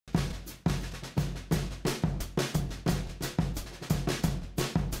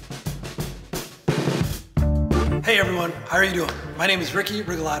Hey everyone, how are you doing? My name is Ricky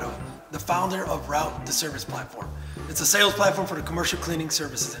Rigolato, the founder of Route the Service Platform. It's a sales platform for the commercial cleaning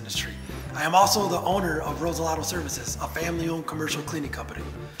services industry. I am also the owner of Rosalato Services, a family-owned commercial cleaning company.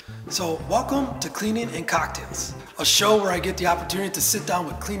 So welcome to Cleaning and Cocktails, a show where I get the opportunity to sit down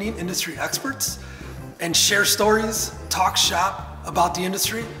with cleaning industry experts and share stories, talk shop about the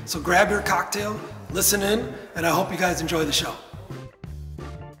industry. So grab your cocktail, listen in, and I hope you guys enjoy the show.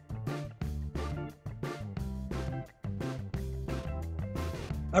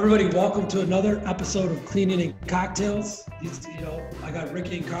 Everybody, welcome to another episode of Cleaning and Cocktails. I got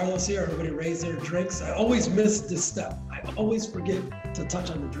Ricky and Carlos here. Everybody raise their drinks. I always miss this step. I always forget to touch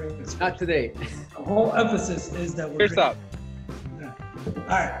on the drinks. Not today. The whole emphasis is that we're Cheers up. Yeah. All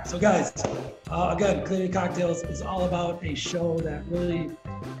right, so guys, again, Cleaning and Cocktails is all about a show that really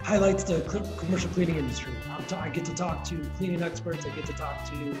highlights the commercial cleaning industry. I get to talk to cleaning experts. I get to talk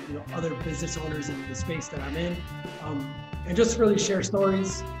to other business owners in the space that I'm in. And just really share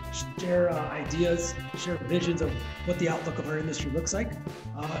stories, share ideas, share visions of what the outlook of our industry looks like,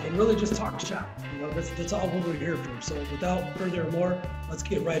 and really just talk shop. That's all what we're here for. So without further ado, let's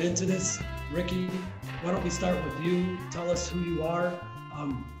get right into this. Ricky, why don't we start with you? Tell us who you are.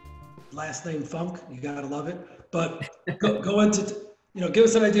 Last name Funk, you gotta love it. But go into, give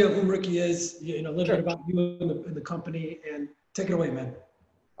us an idea of who Ricky is. A little bit about you and the company, and take it away, man.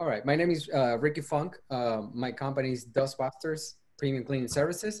 All right, my name is Ricky Funk. My company is Dustbusters Premium Cleaning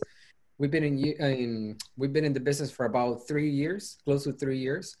Services. We've been in the business for about 3 years, close to 3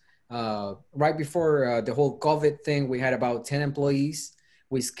 years. Right before the whole COVID thing, we had about 10 employees.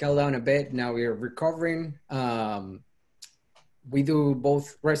 We scaled down a bit. Now we're recovering. We do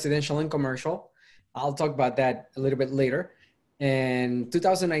both residential and commercial. I'll talk about that a little bit later. In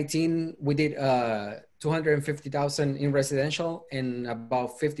 2019, we did 250,000 in residential and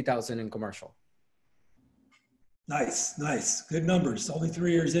about 50,000 in commercial. Nice. Good numbers. Only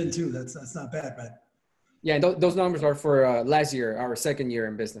 3 years in too. That's not bad, man. Yeah, those numbers are for last year, our second year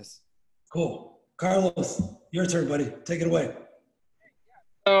in business. Cool. Carlos, your turn, buddy. Take it away.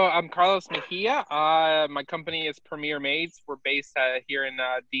 So I'm Carlos Mejia. My company is Premier Maids. We're based here in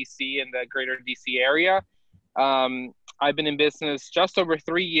DC, in the greater DC area. I've been in business just over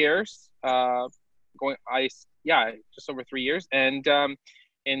 3 years. Just over 3 years. And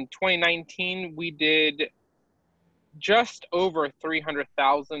in 2019, we did just over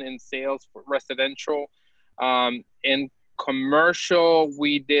 300,000 in sales for residential. In commercial,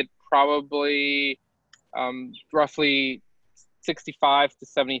 we did probably roughly 65 to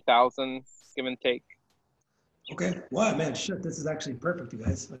 70,000, give and take. Okay. Wow, man, shit, this is actually perfect, you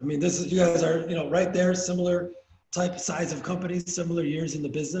guys. I mean, you guys are, right there, similar type size of companies, similar years in the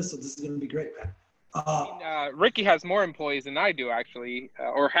business. So this is going to be great, man. Ricky has more employees than I do, actually,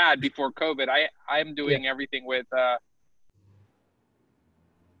 or had before COVID. I'm doing everything with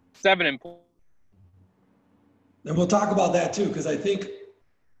 7 employees. And we'll talk about that too, because I think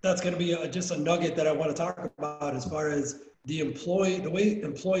that's going to be just a nugget that I want to talk about as far as the way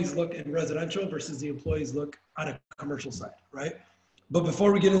employees look in residential versus the employees look on a commercial side, right? But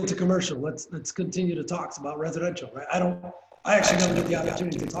before we get into commercial, let's continue to talk about residential, right? I actually never get the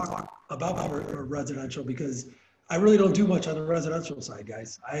opportunity to talk about residential because I really don't do much on the residential side,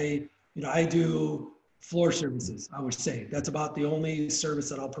 guys. I do floor services, I would say. That's about the only service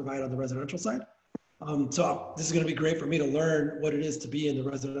that I'll provide on the residential side. So this is going to be great for me to learn what it is to be in the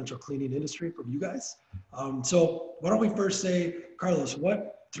residential cleaning industry from you guys. So why don't we first say, Carlos,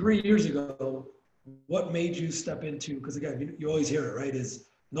 3 years ago, what made you step into, because again, you always hear it, right, is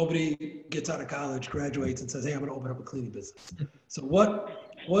nobody gets out of college, graduates and says, hey, I'm going to open up a cleaning business. So what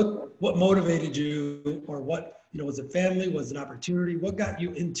motivated you, or what, was it family, was it an opportunity? What got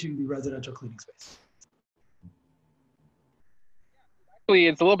you into the residential cleaning space?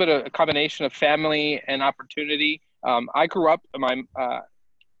 It's a little bit of a combination of family and opportunity. I grew up in my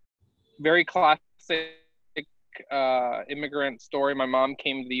very classic immigrant story. My mom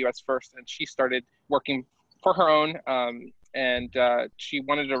came to the U.S. first, and she started working for her own, and she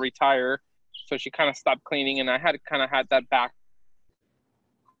wanted to retire, so she kind of stopped cleaning. And I had that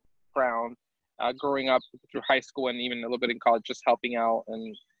background growing up through high school and even a little bit in college, just helping out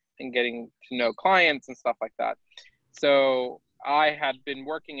and getting to know clients and stuff like that. So I had been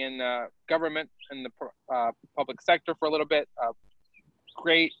working in government in the public sector for a little bit.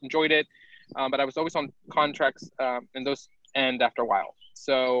 Great, enjoyed it, but I was always on contracts, and those end after a while.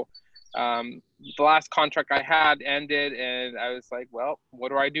 So the last contract I had ended, and I was like, well, what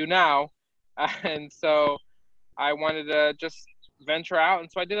do I do now? And so I wanted to just venture out, and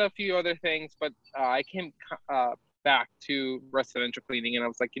so I did a few other things, but I came back to residential cleaning, and I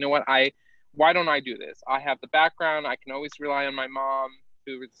was like, you know what, I why don't I do this? I have the background. I can always rely on my mom,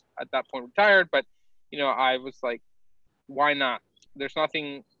 who was at that point retired. But, you know, I was like, why not? There's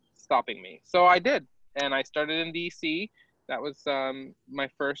nothing stopping me. So I did. And I started in DC. That was my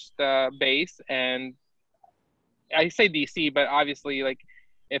first base. And I say DC, but obviously, like,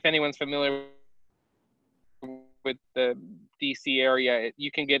 if anyone's familiar with the DC area,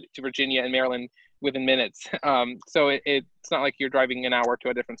 you can get to Virginia and Maryland within minutes. So it's not like you're driving an hour to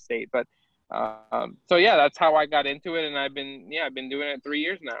a different state. But so yeah, that's how I got into it, and I've been doing it 3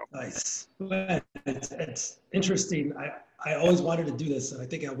 years now. Nice. It's interesting. I always wanted to do this, and I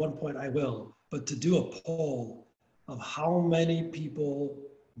think at one point I will. But to do a poll of how many people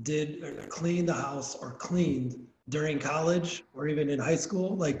did clean the house or cleaned during college or even in high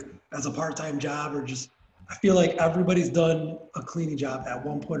school, like as a part-time job, or just, I feel like everybody's done a cleaning job at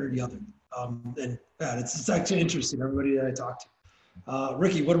one point or the other. And yeah, it's actually interesting, everybody that I talked to.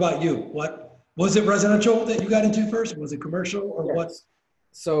 Ricky, what about you? What was it, residential that you got into first? Was it commercial or Yes. what?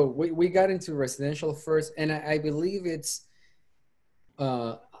 So we got into residential first, and I believe it's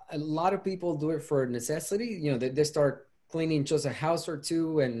a lot of people do it for necessity. You know, they start cleaning just a house or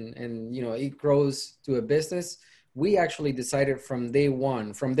two, and you know, it grows to a business. We actually decided from day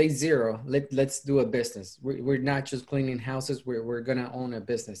one, from day zero, let's do a business. We're not just cleaning houses. We're gonna own a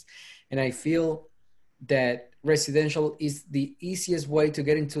business, and I feel that residential is the easiest way to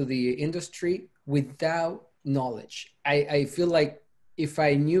get into the industry without knowledge. I feel like if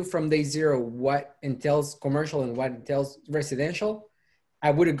I knew from day zero what entails commercial and what entails residential, I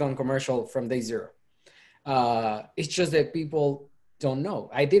would have gone commercial from day zero. It's just that people don't know.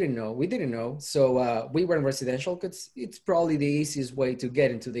 I didn't know. We didn't know. So we went residential because it's probably the easiest way to get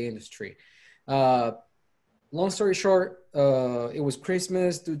into the industry. Long story short, it was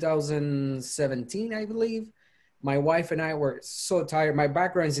Christmas 2017, I believe. My wife and I were so tired. My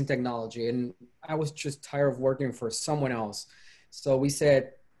background is in technology, and I was just tired of working for someone else. So we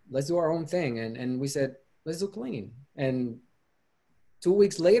said, let's do our own thing. And we said, let's do cleaning. And 2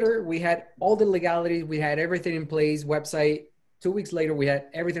 weeks later, we had all the legalities. We had everything in place, website. 2 weeks later, we had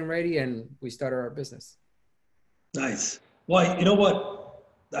everything ready, and we started our business. Nice. Well, you know what?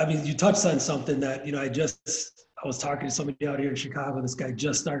 I mean, you touched on something that, you know, I was talking to somebody out here in Chicago. This guy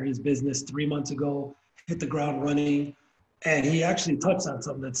just started his business 3 months ago, hit the ground running. And he actually touched on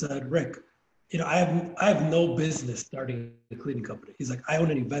something that said, Rick, you know, I have no business starting a cleaning company. He's like, I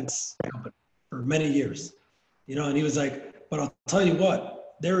own an events company for many years, you know, and he was like, but I'll tell you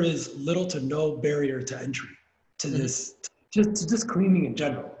what, there is little to no barrier to entry to this, just cleaning in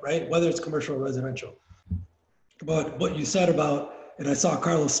general, right? Whether it's commercial or residential. But what you said about, and I saw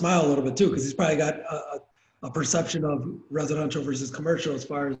Carlos smile a little bit too, because he's probably got a perception of residential versus commercial as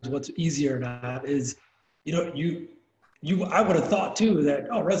far as what's easier or not is, you know, I would have thought too that,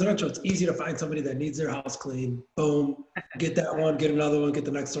 oh, residential, it's easy to find somebody that needs their house clean. Boom, get that one, get another one, get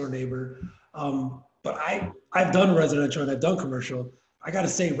the next door neighbor. But I've done residential and I've done commercial. I got to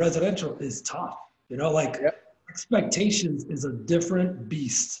say residential is tough, you know, like expectations is a different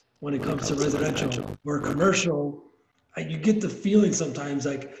beast when it comes to residential. Where commercial, you get the feeling sometimes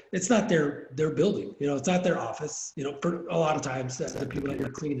like it's not their building, you know, it's not their office, you know, for a lot of times that's the people that you're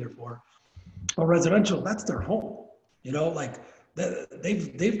cleaning there for. But residential, that's their home, you know, like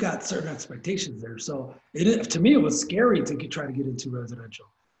they've got certain expectations there. So to me, it was scary to try to get into residential.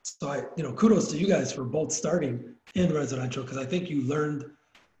 So you know, kudos to you guys for both starting in residential, because I think you learned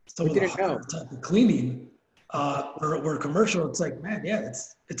some of the harder type of cleaning. Where commercial, it's like, man, yeah,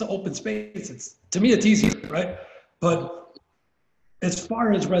 it's an open space. To me, it's easier, right? But as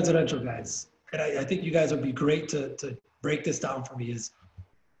far as residential guys, and I think you guys would be great to break this down for me, is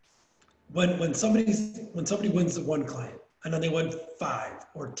when somebody wins the one client and then they win 5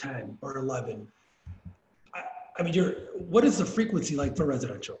 or 10 or 11. I mean, what is the frequency like for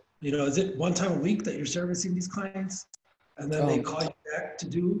residential? You know, is it one time a week that you're servicing these clients, and then they call you back to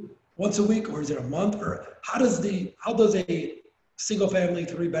do once a week, or is it a month? Or how does a single family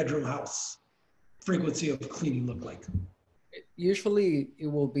 3-bedroom house frequency of cleaning look like? Usually it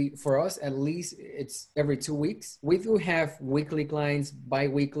will be, for us at least, it's every 2 weeks. We do have weekly clients,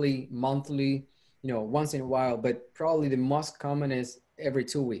 bi-weekly, monthly, you know, once in a while, but probably the most common is every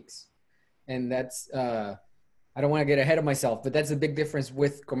 2 weeks. And that's, I don't want to get ahead of myself, but that's a big difference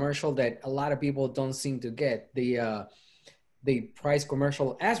with commercial that a lot of people don't seem to get. They price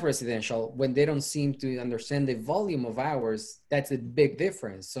commercial as residential when they don't seem to understand the volume of hours. That's a big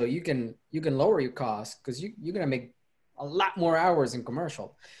difference. So you can lower your costs because you're going to make a lot more hours in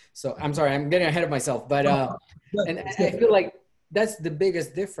commercial. So I'm sorry, I'm getting ahead of myself, but and I feel like that's the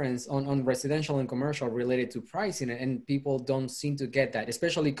biggest difference on residential and commercial related to pricing, and people don't seem to get that,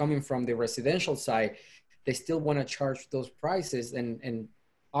 especially coming from the residential side. They still want to charge those prices, and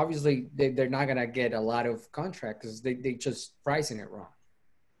obviously they're not going to get a lot of contracts because they just pricing it wrong.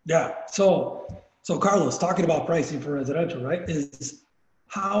 Yeah. So Carlos, talking about pricing for residential, right? Is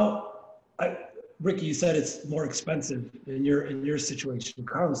how Ricky, you said it's more expensive in your situation.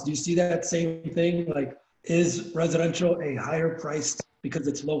 Carlos, do you see that same thing? Like, is residential a higher price because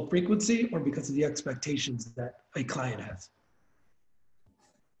it's low frequency or because of the expectations that a client has?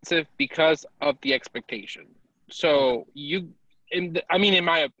 So because of the expectation. So in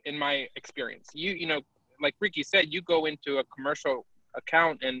my experience, you know, like Ricky said, you go into a commercial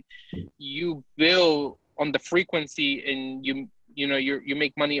account and you bill on the frequency, and you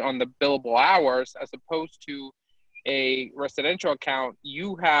make money on the billable hours, as opposed to a residential account.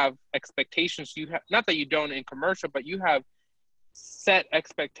 You have expectations. You have, not that you don't in commercial, but you have set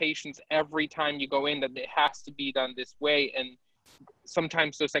expectations every time you go in, that it has to be done this way. And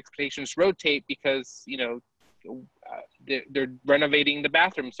sometimes those expectations rotate because, you know, they're renovating the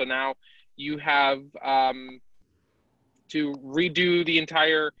bathroom. So now you have to redo the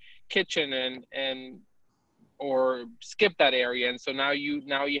entire kitchen and or skip that area. And so now you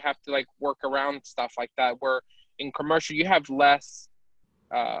have to like work around stuff like that, where in commercial you have less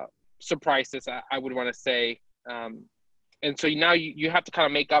surprises, I would want to say. And so now you have to kind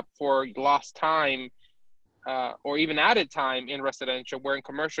of make up for lost time or even added time in residential, where in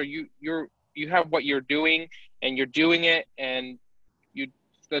commercial you have what you're doing and you're doing it, and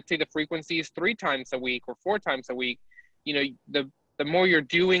let's say the frequency is 3 times a week or 4 times a week. You know, the more you're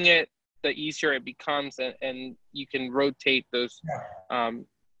doing it, the easier it becomes, and you can rotate those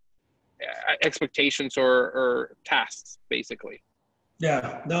expectations or tasks, basically.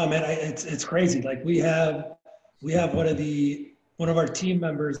 Yeah, no, man, it's crazy. Like we have one of our team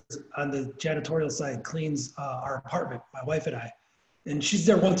members on the janitorial side cleans our apartment, my wife and I, and she's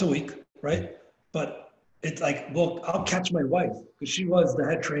there once a week, right? But it's like, well, I'll catch my wife because she was the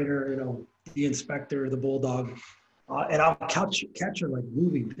head trainer, you know, the inspector, the bulldog, and I'll catch her like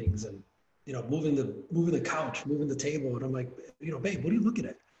moving things and, you know, moving the couch, moving the table, and I'm like, you know, babe, what are you looking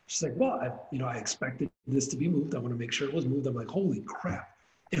at? She's like, well, I expected this to be moved. I want to make sure it was moved. I'm like, holy crap!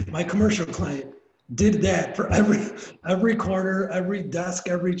 If my commercial client did that for every corner, every desk,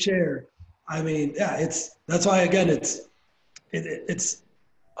 every chair, I mean, yeah, that's why again, it's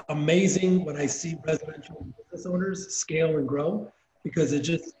amazing when I see residential business owners scale and grow, because it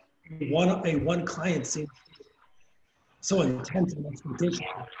just one client seems so intense in expectation.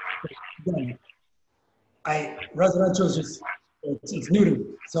 Again, residential is just it's new to me,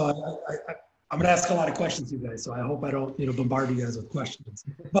 so I'm going to ask a lot of questions, you guys. So I hope I don't bombard you guys with questions.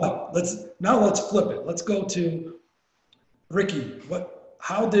 But let's flip it. Let's go to Ricky.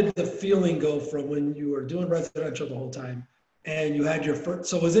 How did the feeling go from when you were doing residential the whole time and you had your first?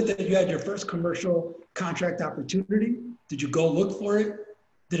 So was it that you had your first commercial contract opportunity? Did you go look for it?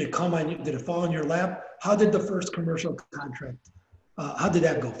 Did it come on you? Did it fall in your lap? How did the first commercial contract? How did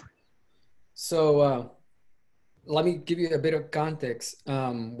that go for you? So let me give you a bit of context.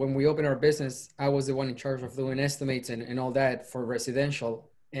 When we opened our business, I was the one in charge of doing estimates and all that for residential.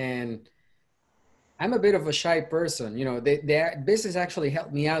 And I'm a bit of a shy person. You know, the business actually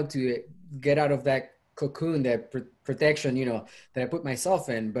helped me out to get out of that cocoon, that protection, you know, that I put myself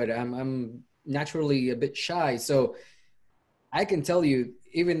in. But I'm naturally a bit shy. So I can tell you,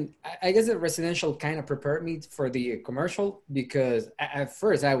 even I guess that residential kind of prepared me for the commercial, because at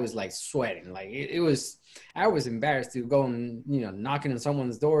first I was like sweating, like I was embarrassed to go and, you know, knocking on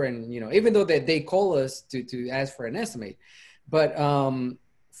someone's door, and, you know, even though they call us to ask for an estimate, but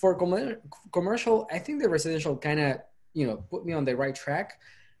for commercial, I think the residential kind of, you know, put me on the right track.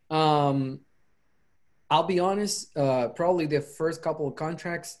 I'll be honest, probably the first couple of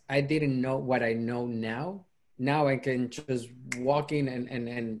contracts, I didn't know what I know now. Now I can just walk in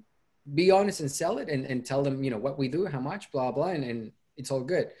and be honest and sell it and tell them, you know, what we do, how much, blah, blah, and it's all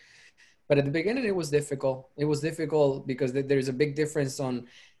good. But at the beginning, it was difficult. It was difficult because there's a big difference on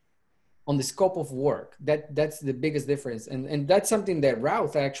the scope of work. That's the biggest difference. And that's something that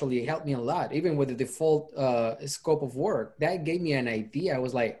Ralph actually helped me a lot, even with the default scope of work. That gave me an idea. I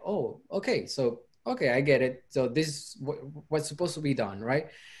was like, oh, okay, I get it. So this is what's supposed to be done, right?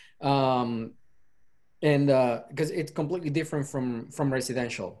 And because it's completely different from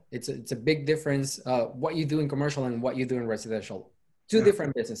residential. It's a big difference, what you do in commercial and what you do in residential. Two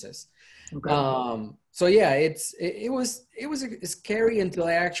different businesses. Okay. So yeah, it was scary until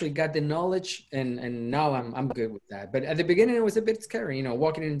I actually got the knowledge, and now I'm good with that. But at the beginning, it was a bit scary, you know,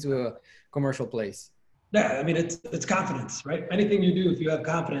 walking into a commercial place. Yeah, I mean, it's confidence, right? Anything you do, if you have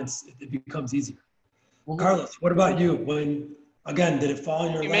confidence, it becomes easier. Mhm. Carlos, what about you? When, again, did it fall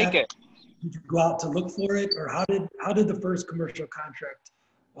in your You make lap? it. Did you go out to look for it, or how did the first commercial contract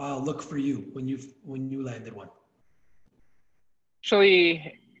look for you when you landed one?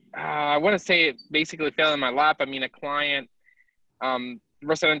 Actually, I want to say it basically fell in my lap. I mean, a client,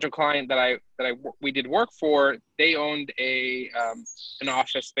 residential client we did work for, they owned an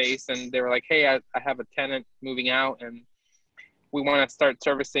office space, and they were like, "Hey, I have a tenant moving out, and we want to start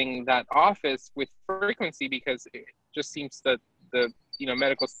servicing that office with frequency because it just seems that the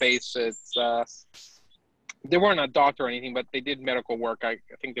medical space is." They weren't a doctor or anything, but they did medical work. I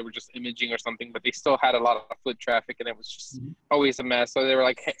think they were just imaging or something, but they still had a lot of foot traffic, and it was just always a mess. So they were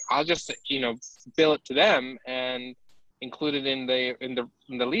like, "Hey, I'll just bill it to them and include it in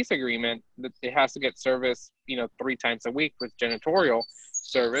the lease agreement that it has to get serviced 3 times a week with janitorial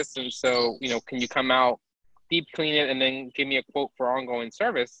service. And so can you come out, deep clean it, and then give me a quote for ongoing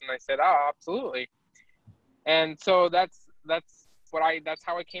service?" And I said, "Oh, absolutely." And so that's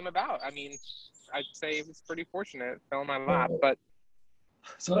how it came about. I mean, I'd say it was pretty fortunate. It fell in my lap, but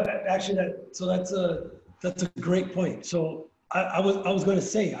So actually, that's a great point. So I was going to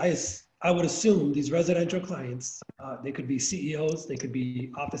say I would assume these residential clients, they could be CEOs, they could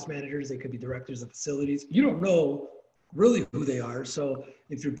be office managers, they could be directors of facilities. You don't know really who they are. So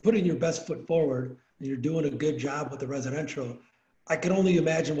if you're putting your best foot forward and you're doing a good job with the residential, I can only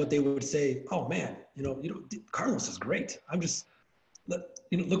imagine what they would say. Oh man, Carlos is great.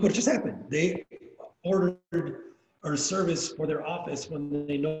 Look what just happened. They ordered or service for their office when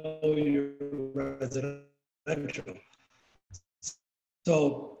they know you're residential.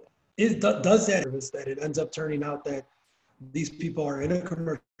 So does that service that it ends up turning out that these people are in a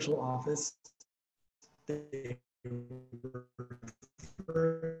commercial office, they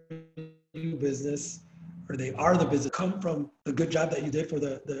do business, or they are the business, come from the good job that you did for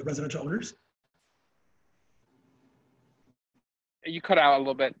the residential owners? you cut out a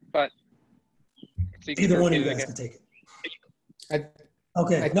little bit, but so Either one of you guys can take it.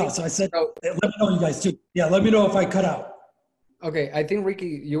 Okay, no, so I said, let me know, you guys too. Yeah, let me know if I cut out. Okay, I think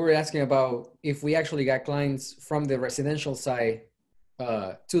Ricky, you were asking about if we actually got clients from the residential side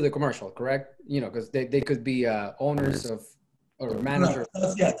to the commercial, correct? Because they could be owners of or managers.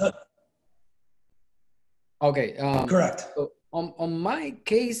 Okay. Correct. So on my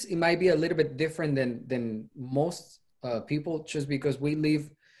case, it might be a little bit different than most people, just because we live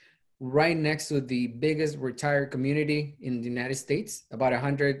right next to the biggest retired community in the United States. About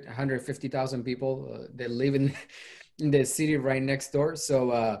 150,000 people that live in the city right next door.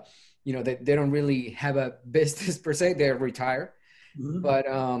 So, they don't really have a business per se. They're retired. Mm-hmm. But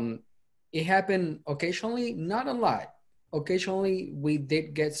it happened occasionally, not a lot. Occasionally, we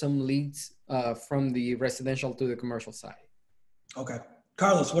did get some leads from the residential to the commercial side. Okay.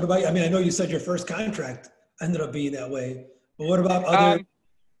 Carlos, what about you? I mean, I know you said your first contract ended up being that way, but what about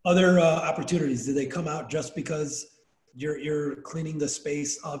other opportunities? Did they come out just because you're cleaning the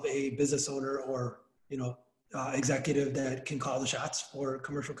space of a business owner or executive that can call the shots for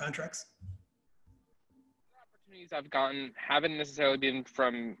commercial contracts? Opportunities I've gotten haven't necessarily been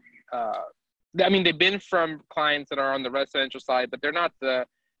from they've been from clients that are on the residential side, but they're not the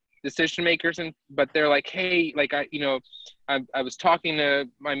decision makers, but they're like, "Hey, like I was talking to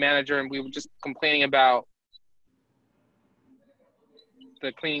my manager and we were just complaining about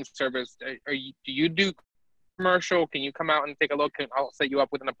the cleaning service. Do you do commercial? Can you come out and take a look? And I'll set you up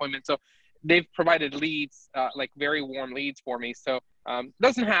with an appointment." So they've provided leads, like very warm leads for me. So it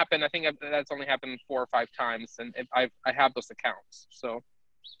doesn't happen. I think that's only happened 4 or 5 times, and I have those accounts. So.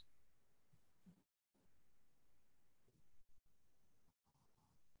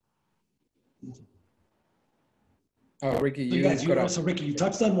 Oh, Ricky, so Ricky, you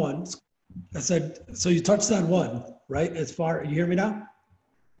touched on one. I said, so you touched on one, right? You hear me now?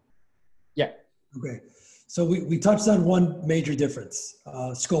 Yeah. Okay. So we touched on one major difference,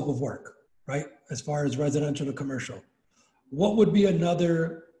 scope of work, right? As far as residential to commercial. What would be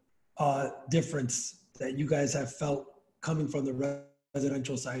another difference that you guys have felt coming from the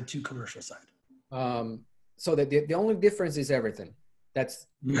residential side to commercial side? So the only difference is everything. That's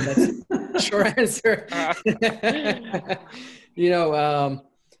short answer.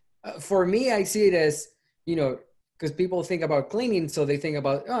 For me, I see it as, because people think about cleaning, so they think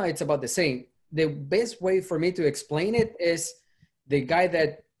about, it's about the same. The best way for me to explain it is the guy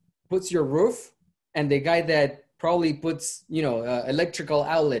that puts your roof and the guy that probably puts, electrical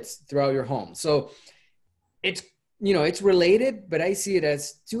outlets throughout your home. So it's, it's related, but I see it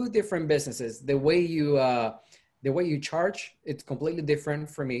as 2 different businesses. The way you charge, it's completely different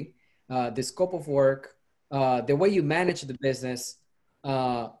for me. The scope of work, the way you manage the business.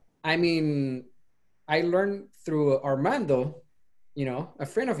 I mean, I learned through Armando, you know, a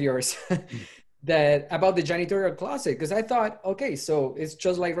friend of yours, that about the janitorial closet, because I thought, okay, so it's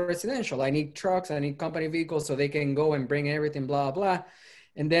just like residential. I need trucks, I need company vehicles so they can go and bring everything, blah blah.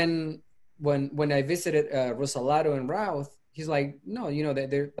 And then when I visited Rosalado and Routh, he's like, no, you know,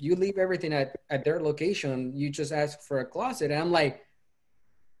 that you leave everything at their location. You just ask for a closet, and I'm like,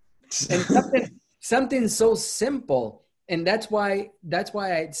 and something so simple. And that's why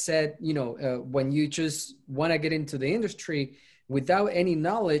I said, you know, when you just want to get into the industry without any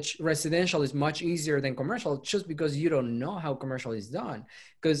knowledge, residential is much easier than commercial, just because you don't know how commercial is done.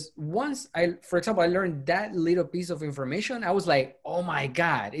 Because once for example, I learned that little piece of information, I was like, oh my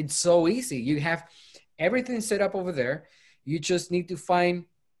God, it's so easy. You have everything set up over there. You just need to find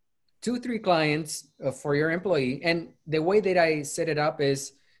 2-3 clients for your employee. And the way that I set it up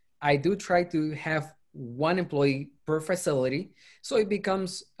is I do try to have one employee per facility. So it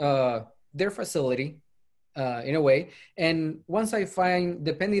becomes their facility in a way. And once I find,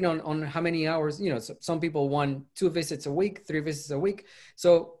 depending on how many hours, you know, some people want 2 visits a week, 3 visits a week.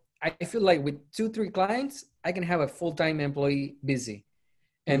 So I feel like with 2-3 clients, I can have a full-time employee busy.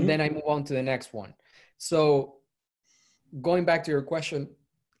 And then I move on to the next one. So going back to your question,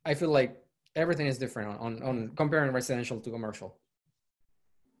 I feel like everything is different on comparing residential to commercial.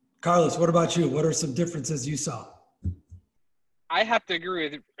 Carlos, what about you? What are some differences you saw? I have to agree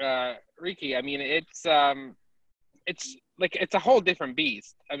with Ricky. I mean, it's like it's a whole different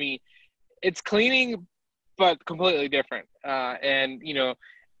beast. I mean, it's cleaning, but completely different. And you know,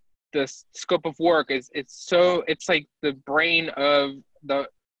 the scope of work is it's like the brain of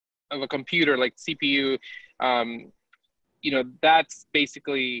a computer, like CPU. You know, that's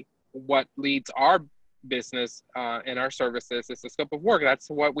basically what leads our business and our services. Is the scope of work. That's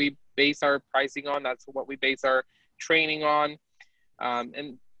what we base our pricing on. That's what we base our training on.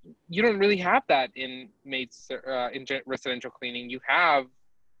 And you don't really have that in residential cleaning. You have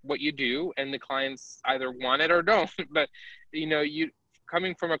what you do, and the clients either want it or don't. But you know, you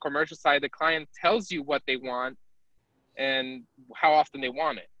coming from a commercial side, the client tells you what they want and how often they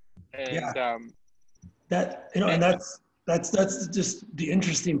want it. And that, you know, and that's just the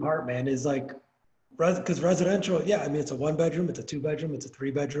interesting part, man. Is like, because residential, yeah, I mean, it's a 1-bedroom, it's a 2-bedroom, it's a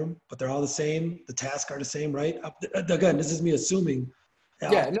 3-bedroom, but they're all the same. The tasks are the same, right? Again, this is me assuming.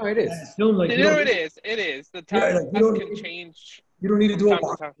 Yeah, no, it is. I assume, like, it is. The task can change. You don't need to do a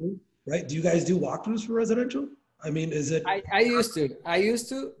walkthrough, right? Do you guys do walkthroughs for residential? I mean, is it? I used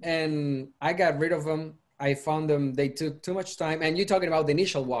to, and I got rid of them. I found them, they took too much time. And you're talking about the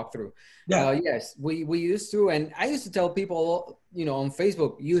initial walkthrough. Yeah. Yes, we used to. And I used to tell people, you know, on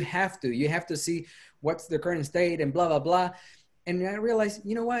Facebook, you have to see what's the current state and blah, blah, blah. And I realized,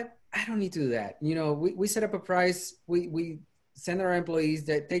 you know what? I don't need to do that. You know, we set up a price. We send our employees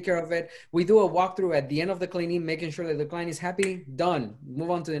that take care of it. We do a walkthrough at the end of the cleaning, making sure that the client is happy, done,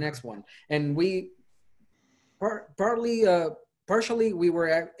 move on to the next one. And we partially, we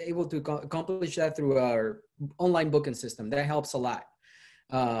were able to accomplish that through our online booking system. That helps a lot.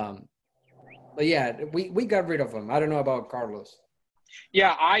 But yeah, we got rid of them. I don't know about Carlos.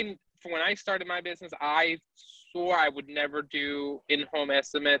 Yeah, when I started my business, I swore I would never do in-home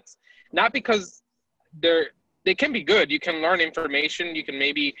estimates. Not because they can be good. You can learn information. You can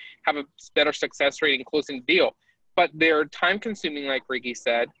maybe have a better success rate in closing the deal. But they're time-consuming, like Ricky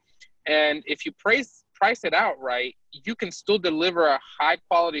said. And if you price it out right, you can still deliver a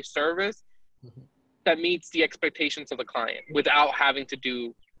high-quality service that meets the expectations of the client without having to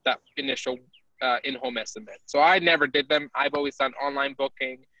do that initial in-home estimate. So I never did them. I've always done online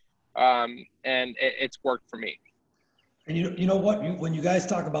booking, and it's worked for me. And you know what? When you guys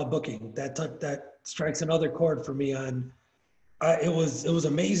talk about booking, that strikes another chord for me. It was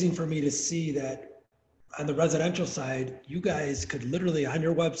amazing for me to see that on the residential side, you guys could literally on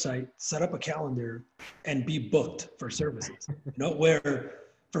your website set up a calendar and be booked for services. You know, where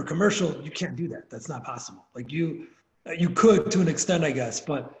for commercial you can't do that. That's not possible. Like you could to an extent, I guess,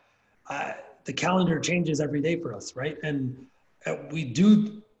 but the calendar changes every day for us, right? And we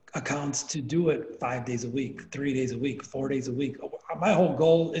do accounts to do it 5 days a week, 3 days a week, 4 days a week. My whole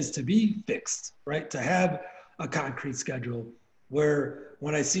goal is to be fixed, right? To have a concrete schedule where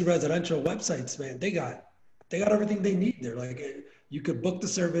when I see residential websites, man, they got everything they need. They're like, you could book the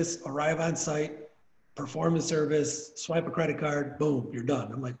service, arrive on site, perform the service, swipe a credit card, boom, you're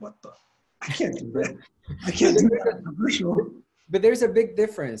done. I'm like, what the? I can't do that. I can't do that in commercial. But there's a big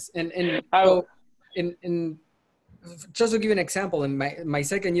difference. And so in just to give you an example, in my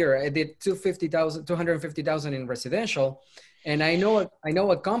second year, I did 250,000 in residential. And I know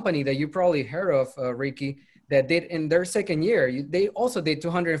a company that you probably heard of, Ricky, that did in their second year, they also did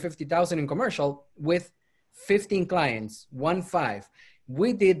 250,000 in commercial with 15 clients, 1-5.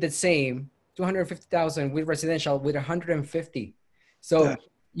 We did the same, 250,000 with residential with 150. So Yeah.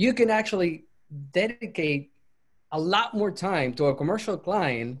 you can actually dedicate a lot more time to a commercial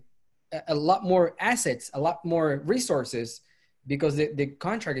client, a lot more assets, a lot more resources, because the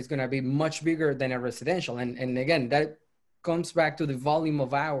contract is going to be much bigger than a residential. And again, that comes back to the volume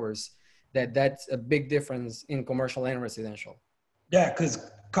of hours, that's a big difference in commercial and residential. Yeah,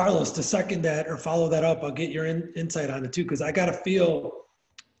 because Carlos, to second that or follow that up, I'll get your insight on it too, because I got to feel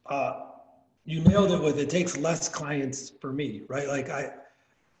you nailed it with it takes less clients for me, right? Like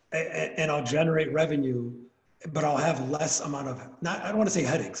and I'll generate revenue, but I'll have less amount of, not, I don't want to say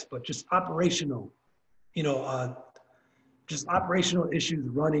headaches, but just operational, just operational issues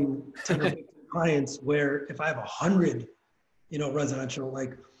running 10 or 15 clients, where if I have 100, residential,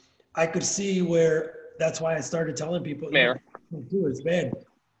 like I could see where that's why I started telling people, do is, man,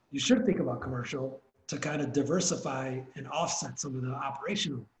 you should think about commercial to kind of diversify and offset some of the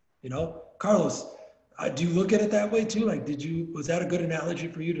operational, Carlos, do you look at it that way too? Like, was that a good analogy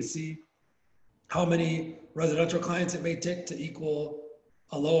for you to see how many residential clients it may take to equal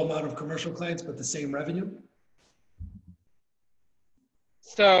a low amount of commercial clients, but the same revenue?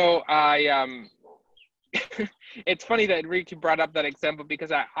 So it's funny that Ricky brought up that example,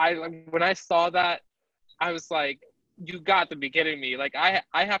 because I when I saw that, I was like, you got to be kidding me. Like I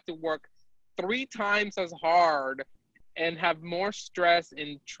have to work 3 times as hard and have more stress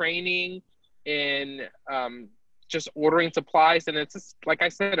in training, in just ordering supplies. And it's just, like I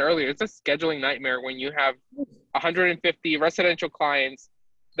said earlier, it's a scheduling nightmare when you have 150 residential clients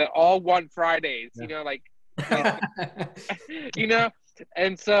that all want Fridays,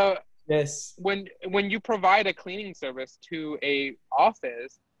 and so yes, when you provide a cleaning service to a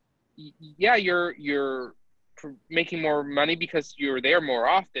office, yeah, you're making more money because you're there more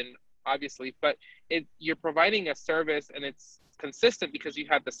often, obviously, but you're providing a service and it's consistent because you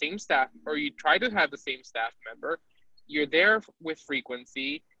have the same staff, or you try to have the same staff member. You're there with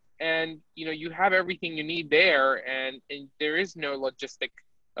frequency, and you have everything you need there, and there is no logistic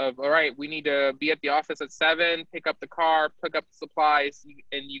of, all right, we need to be at the office at 7, pick up the car, pick up the supplies,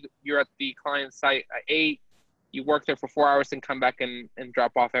 and you're at the client site at 8. You work there for 4 hours and come back and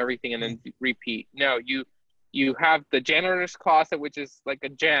drop off everything and then repeat. No, you have the janitor's closet, which is like a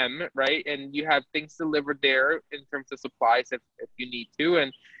gem, right? And you have things delivered there in terms of supplies if you need to.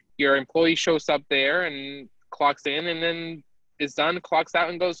 And your employee shows up there and clocks in and then is done, clocks out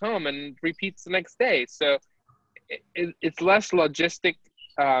and goes home and repeats the next day. So it's less logistic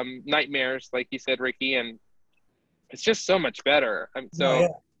nightmares, like you said, Ricky, and it's just so much better. Yeah.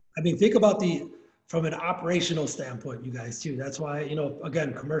 I mean, think about from an operational standpoint, you guys too. That's why,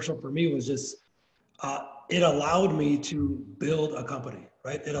 again, commercial for me was just, it allowed me to build a company,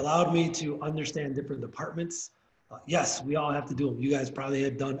 right? It allowed me to understand different departments. Yes, we all have to do them. You guys probably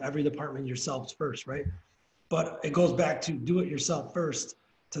had done every department yourselves first, right? But it goes back to do it yourself first,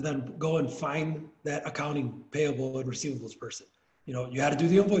 to then go and find that accounting, payable, and receivables person. You had to do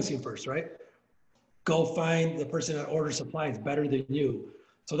the invoicing first, right? Go find the person that orders supplies better than you.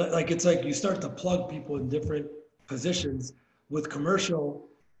 So that, it's like you start to plug people in different positions. With commercial,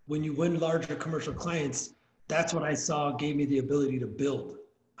 when you win larger commercial clients, that's what I saw gave me the ability to build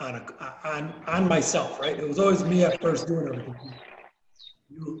on myself, right? It was always me at first doing everything.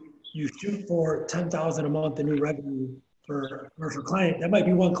 You shoot for 10,000 a month in new revenue for a commercial client. That might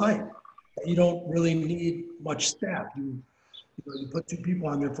be one client. You don't really need much staff. You put 2 people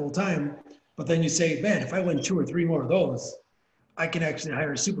on there full time, but then you say, man, if I win 2 or 3 more of those, I can actually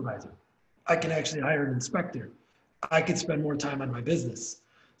hire a supervisor. I can actually hire an inspector. I could spend more time on my business.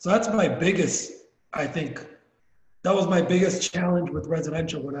 So that's my biggest, I think, that was my biggest challenge with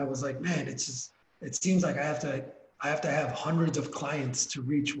residential, when I was like, man, it seems like I have to have hundreds of clients to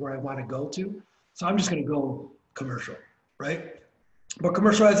reach where I want to go to. So I'm just going to go commercial, right? But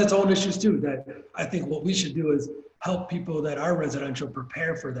commercial has its own issues too, that I think what we should do is help people that are residential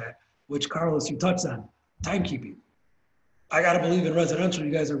prepare for that, which Carlos, you touched on, timekeeping. I got to believe in residential,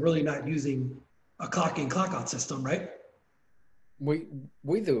 you guys are really not using a clock in, clock out system, right? We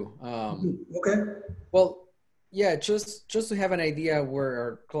do. Okay. Well, yeah, just to have an idea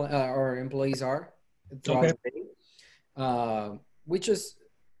where our employees are throughout the day. We just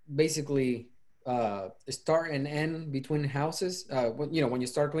basically start and end between houses. When you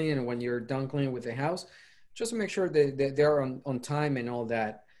start cleaning and when you're done cleaning with the house, just to make sure that they're on time and all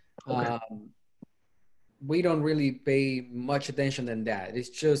that. Okay. we don't really pay much attention than that. It's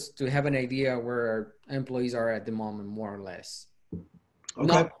just to have an idea where our employees are at the moment, more or less. Okay.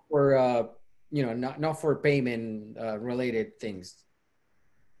 Not for not for payment related things.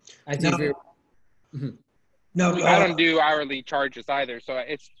 I think Mhm. Now, I don't do hourly charges either. So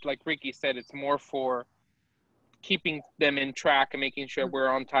it's like Ricky said, it's more for keeping them in track and making sure we're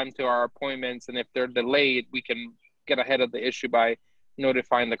on time to our appointments. And if they're delayed, we can get ahead of the issue by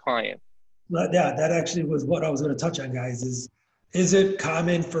notifying the client. yeah, that actually was what I was going to touch on, guys. Is it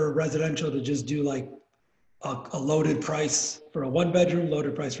common for residential to just do like a loaded price for a 1-bedroom,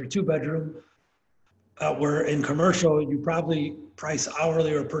 loaded price for 2-bedroom? Where in commercial, you probably price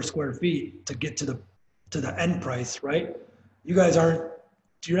hourly or per square feet to get to the end price, right? You guys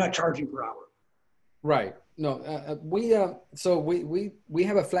you're not charging per hour. Right. No, we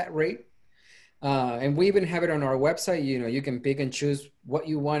have a flat rate, and we even have it on our website. You know, you can pick and choose what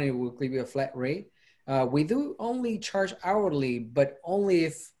you want, and it will give you a flat rate. We do only charge hourly, but only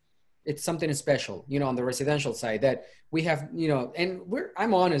if it's something special, you know, on the residential side that we have, you know, and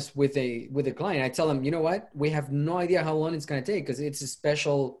I'm honest with the client. I tell them, you know what, we have no idea how long it's going to take because it's a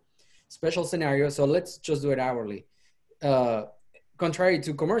special scenario. So let's just do it hourly. Contrary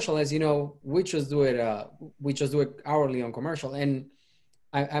to commercial, as you know, we just do it hourly on commercial. And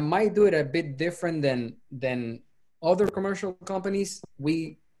I might do it a bit different than other commercial companies.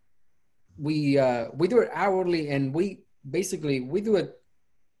 We do it hourly, and we do a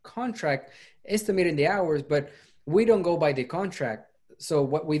contract estimating the hours, but we don't go by the contract. So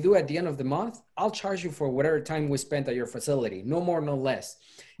what we do at the end of the month, I'll charge you for whatever time we spent at your facility, no more, no less.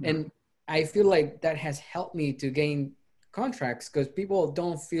 Mm-hmm. And I feel like that has helped me to gain contracts because people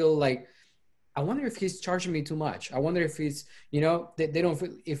don't feel like, I wonder if he's charging me too much. I wonder if he's, you know, they don't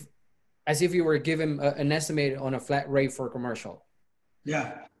feel as if you were given an estimate on a flat rate for commercial.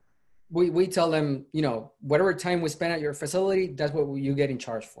 Yeah. We tell them, you know, whatever time we spend at your facility, that's what you get in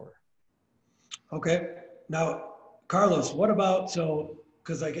charge for. Okay. Now, Carlos, what about,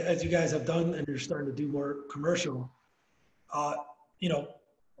 because like as you guys have done and you're starting to do more commercial, you know,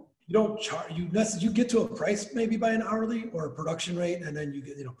 you don't charge, you get to a price maybe by an hourly or a production rate, and then you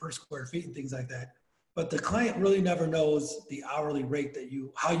get, you know, per square feet and things like that. But the client really never knows the hourly rate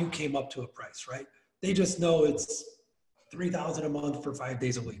how you came up to a price, right? They just know it's $3,000 a month for 5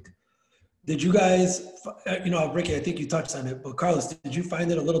 days a week. Did you guys, you know, Ricky, I think you touched on it, but Carlos, did you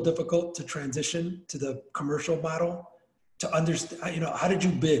find it a little difficult to transition to the commercial model to understand, you know, how did you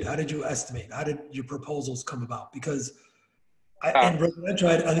bid? How did you estimate? How did your proposals come about? Because in residential,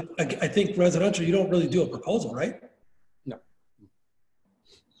 I think residential, you don't really do a proposal, right? No.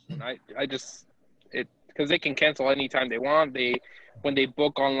 I just, because they can cancel anytime they want. When they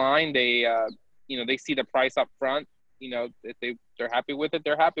book online, they, you know, they see the price up front. You know, if they're happy with it,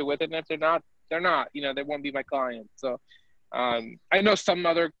 they're happy with it. And if they're not, they're not. You know, they won't be my client. So I know some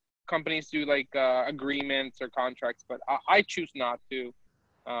other companies do like agreements or contracts, but I choose not to.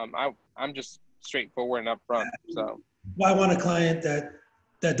 I'm just straightforward and upfront. So. Well, I want a client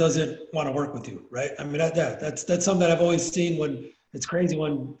that doesn't want to work with you, right? I mean, that's something that I've always seen when it's crazy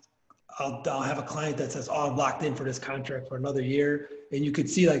when I'll have a client that says, "Oh, I'm locked in for this contract for another year," and you could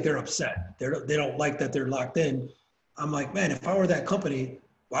see like they're upset. They don't like that they're locked in. I'm like, man, if I were that company,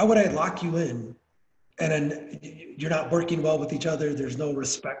 why would I lock you in? And then you're not working well with each other. There's no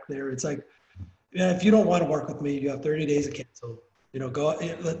respect there. It's like, yeah, if you don't want to work with me, you have 30 days to cancel. You know,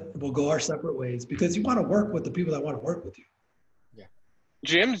 we'll go our separate ways because you want to work with the people that want to work with you. Yeah.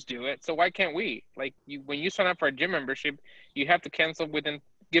 Gyms do it, so why can't we? Like when you sign up for a gym membership, you have to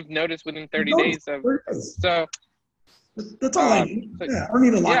give notice within 30 days of. So that's all I need. Yeah, I don't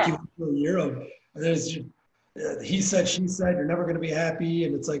need to lock you in for a year. There's he said, she said, you're never going to be happy,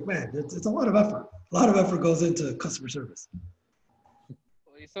 and it's like, man, it's a lot of effort. A lot of effort goes into customer service.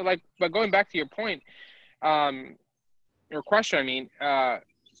 So like, but going back to your point, your question, I mean,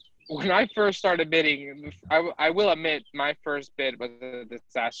 when I first started bidding, I will admit my first bid was a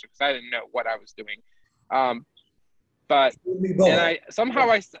disaster because I didn't know what I was doing. But somehow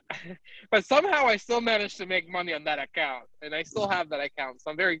I still managed to make money on that account, and I still have that account, so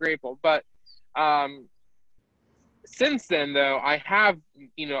I'm very grateful. But since then, though, I have,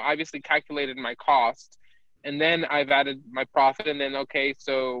 you know, obviously calculated my cost, and then I've added my profit, and then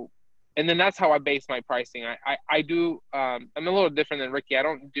and then that's how I base my pricing. I do, I'm a little different than Ricky. I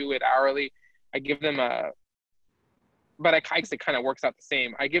don't do it hourly. I give them but it kind of works out the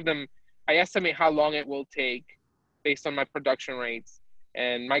same. I estimate how long it will take based on my production rates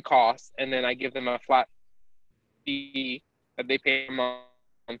and my costs, and then I give them a flat fee that they pay a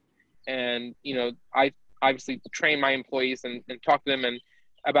month. And, you know, I obviously train my employees and talk to them and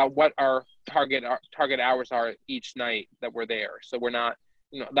about what our target hours are each night that we're there. So we're not,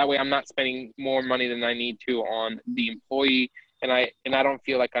 that way I'm not spending more money than I need to on the employee, and I don't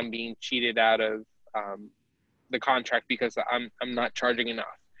feel like I'm being cheated out of the contract because I'm not charging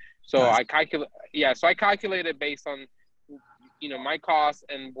enough. So I calculate it based on my costs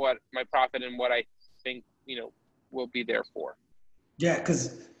and what my profit and what I think will be there for. Yeah,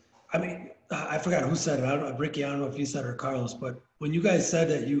 because I mean, I forgot who said it. I don't know, Ricky, I don't know if you said it or Carlos, but when you guys said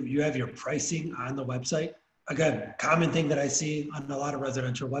that you have your pricing on the website, again, common thing that I see on a lot of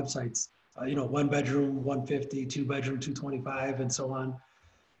residential websites, 1 bedroom, 150, 2 bedroom, 225, and so on.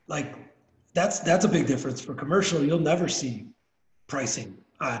 Like that's a big difference. For commercial, you'll never see pricing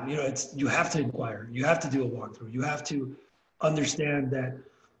on, you have to inquire, you have to do a walkthrough, you have to understand that,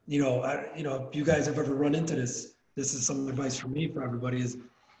 if you guys have ever run into this is some advice from me for everybody is,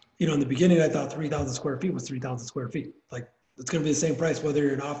 in the beginning, I thought 3,000 square feet was 3,000 square feet. Like it's going to be the same price, whether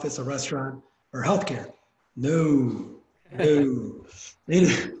you're an office, a restaurant, or healthcare. No. It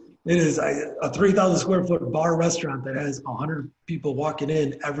is a 3,000 square foot bar restaurant that has 100 people walking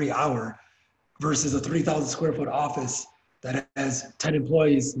in every hour versus a 3,000 square foot office that has 10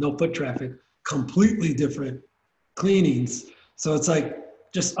 employees, no foot traffic, completely different cleanings. So it's like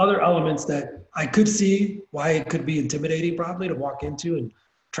just other elements that I could see why it could be intimidating probably to walk into and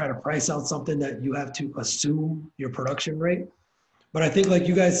try to price out something that you have to assume your production rate. But I think like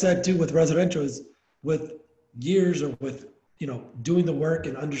you guys said too with residential is with years or with, doing the work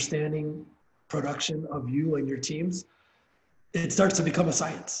and understanding production of you and your teams, it starts to become a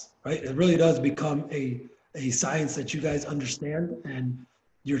science, right? It really does become a science that you guys understand and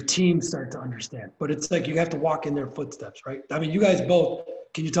your team start to understand. But it's like you have to walk in their footsteps, right? I mean, you guys both,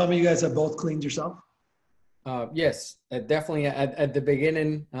 can you tell me you guys have both cleaned yourself? Yes, definitely. At the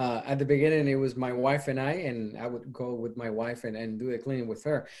beginning, it was my wife and I would go with my wife and do the cleaning with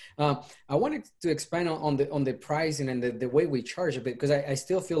her. I wanted to expand on the pricing and the way we charge a bit, because I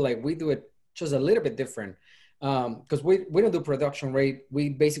still feel like we do it just a little bit different. Because we don't do production rate, we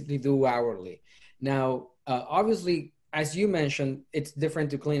basically do hourly. Now, obviously, as you mentioned, it's different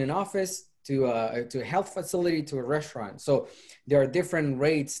to clean an office, to a health facility, to a restaurant. So there are different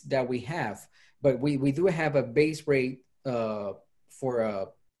rates that we have. But we do have a base rate for a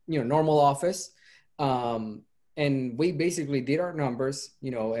normal office, and we basically did our numbers,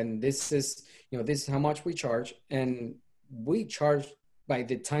 and this is how much we charge, and we charge by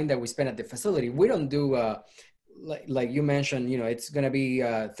the time that we spend at the facility. We don't do like you mentioned, it's gonna be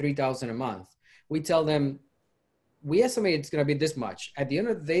 $3,000 a month. We tell them we estimate it's gonna be this much. At the end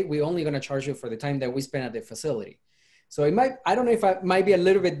of the day, we're only gonna charge you for the time that we spend at the facility. So I don't know if it might be a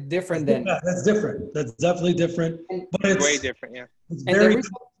little bit different than. Yeah, that's different. That's definitely different. But it's way different, yeah. It's very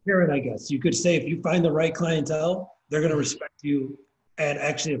transparent, I guess. You could say if you find the right clientele, they're going to respect you and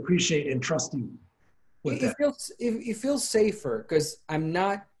actually appreciate and trust you with that. It feels safer because I'm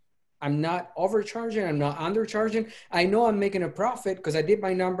not overcharging, I'm not undercharging. I know I'm making a profit because I did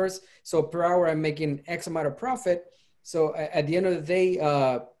my numbers. So per hour, I'm making X amount of profit. So at the end of the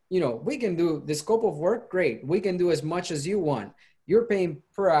day, we can do the scope of work, great. We can do as much as you want. You're paying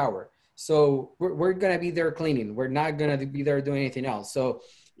per hour. So we're going to be there cleaning. We're not going to be there doing anything else. So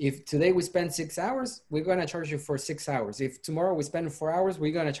if today we spend 6 hours, we're going to charge you for 6 hours. If tomorrow we spend 4 hours,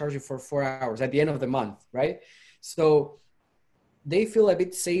 we're going to charge you for 4 hours at the end of the month, right? So they feel a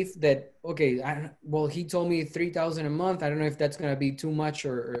bit safe that, okay, he told me 3,000 a month. I don't know if that's going to be too much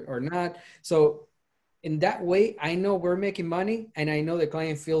or not. So in that way, I know we're making money and I know the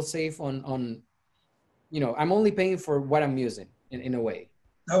client feels safe on I'm only paying for what I'm using in a way.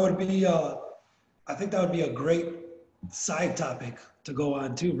 That would be, I think that would be a great side topic to go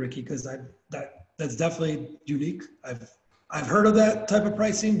on too, Ricky, because that's definitely unique. I've heard of that type of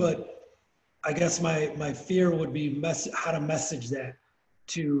pricing, but I guess my fear would be how to message that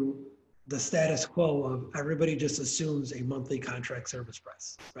to the status quo of everybody just assumes a monthly contract service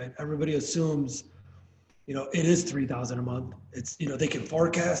price, right? Everybody assumes it is 3,000 a month. It's, they can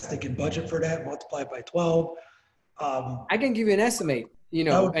forecast, they can budget for that, multiply it by 12. I can give you an estimate,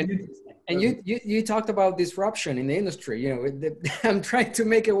 and you talked about disruption in the industry, I'm trying to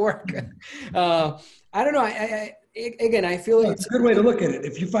make it work. I don't know. I feel it's a good way to look at it.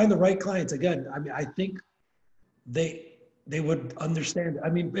 If you find the right clients, again, I mean, I think they would understand. I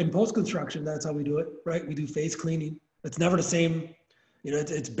mean, in post-construction, that's how we do it, right? We do phase cleaning. It's never the same.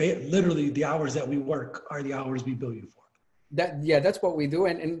 It's literally the hours that we work are the hours we bill you for. That's what we do.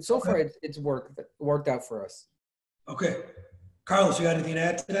 And so far it's worked out for us. Okay. Carlos, you got anything to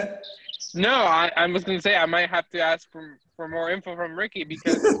add to that? No, I was going to say I might have to ask for more info from Ricky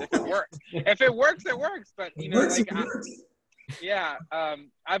because if it works, it works. But, it works. Yeah,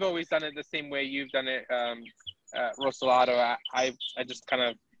 I've always done it the same way you've done it, Rosalato. I just kind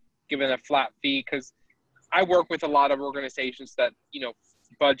of given a flat fee because I work with a lot of organizations that,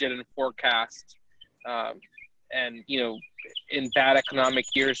 budget and forecast, and, in bad economic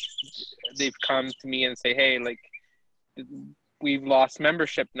years, they've come to me and say, hey, like, we've lost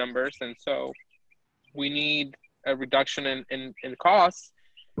membership numbers, and so we need a reduction in costs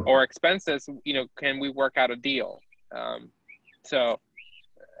or expenses. Can we work out a deal? So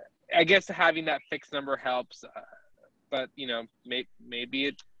I guess having that fixed number helps, but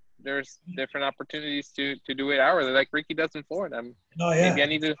maybe there's different opportunities to do it hourly, like Ricky does in Florida. Oh yeah, Maybe I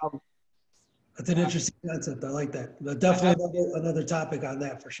need to. that's an interesting concept. I like that. But definitely another topic on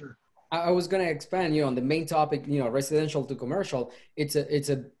that for sure. I was going to expand, on the main topic, residential to commercial. It's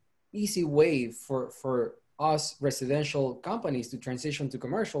a easy way for us residential companies to transition to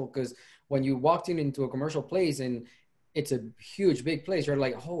commercial, because when you walked into a commercial place and it's a huge, big place, you're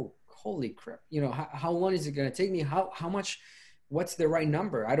like, oh, holy crap. How long is it going to take me? How much, what's the right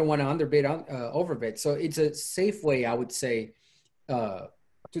number? I don't want to underbid, overbid. So it's a safe way, I would say,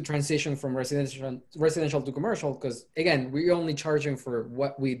 to transition from residential to commercial, because again, we're only charging for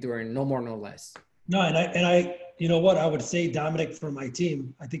what we doing, no more, no less. No, and I, you know what I would say, Dominic, from my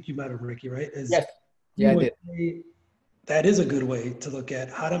team, I think you met him, Ricky, right? Yes. Yeah, I did. That is a good way to look at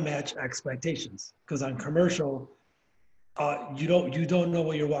how to match expectations, because on commercial, you don't know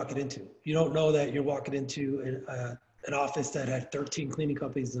what you're walking into. You don't know that you're walking into an office that had 13 cleaning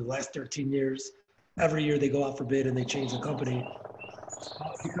companies in the last 13 years. Every year they go out for bid and they change the company.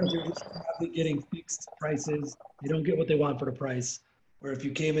 Because they're just probably getting fixed prices. They don't get what they want for the price. Where if you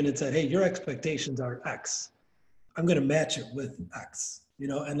came in and said, hey, your expectations are X, I'm going to match it with X,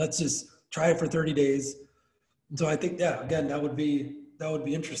 and let's just try it for 30 days. And so I think, yeah, again, that would be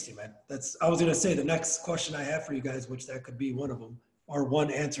interesting, man. I was going to say the next question I have for you guys, which that could be one of them, or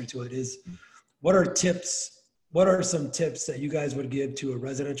one answer to it, is what are some tips that you guys would give to a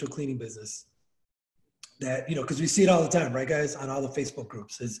residential cleaning business that, because we see it all the time, right, guys, on all the Facebook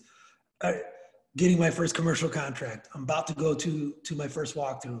groups, is getting my first commercial contract. I'm about to go to my first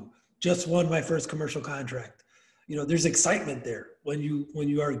walkthrough. Just won my first commercial contract. There's excitement there when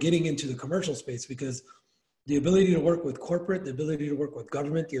you are getting into the commercial space, because the ability to work with corporate, the ability to work with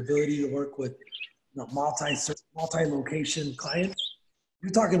government, the ability to work with multi-location clients,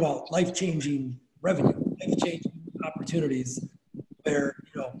 you're talking about life-changing revenue, life-changing opportunities where,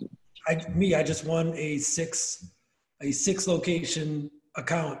 I just won a six location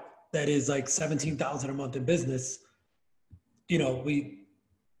account that is like 17,000 a month in business.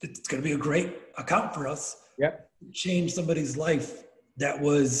 It's going to be a great account for us. Yep. Change somebody's life that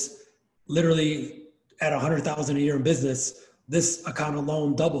was literally at 100,000 a year in business. This account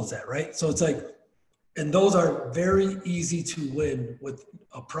alone doubles that, right? So it's like, and those are very easy to win with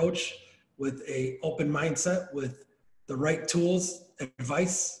approach, with a open mindset, with the right tools,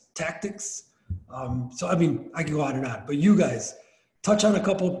 advice, tactics. So, I mean, I can go on and on, but you guys touch on a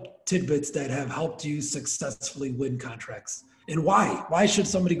couple tidbits that have helped you successfully win contracts, and why. Why should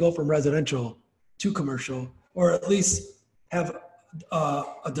somebody go from residential to commercial, or at least have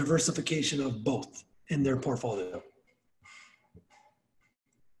a diversification of both in their portfolio?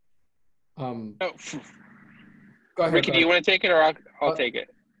 Oh, Go ahead. Ricky, do you want to take it, or I'll take it?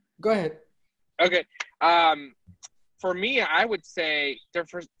 Go ahead. Okay. For me, I would say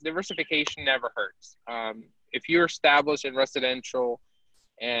diversification never hurts. If you're established in residential,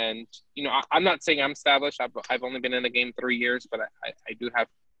 and I'm not saying I'm established. I've only been in the game 3 years, but I do have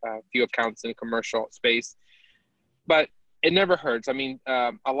a few accounts in commercial space. But it never hurts. I mean,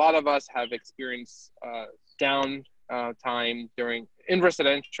 a lot of us have experienced down time in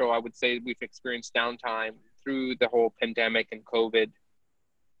residential. I would say we've experienced downtime through the whole pandemic and COVID.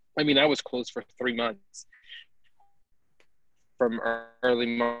 I mean, I was closed for 3 months, from early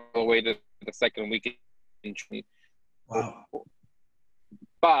March all the way to the second week in June. Wow.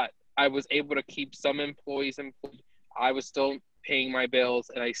 But I was able to keep some employees employed. I was still paying my bills,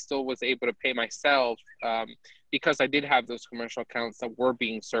 and I still was able to pay myself because I did have those commercial accounts that were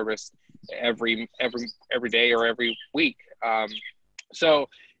being serviced every day or every week. So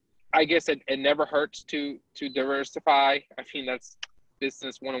I guess it never hurts to diversify. I mean, that's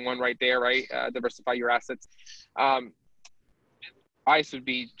business 101 right there, right? Diversify your assets. Advice would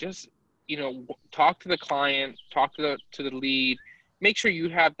be just, talk to the client, talk to the lead, make sure you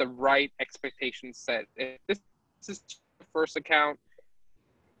have the right expectations set. If this is your first account,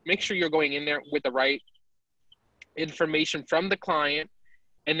 make sure you're going in there with the right information from the client,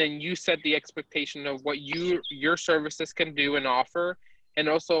 and then you set the expectation of what your services can do and offer, and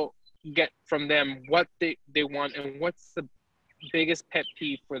also get from them what they want and what's the best fit for them. And then you set the expectation of what you can do and offer, and also get from them what they want and what's the biggest pet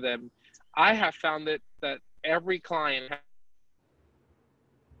peeve for them. I have found that every client has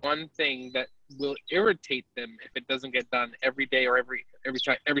one thing that will irritate them if it doesn't get done every day or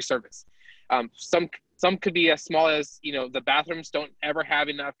every service. Some could be as small as, you know, the bathrooms don't ever have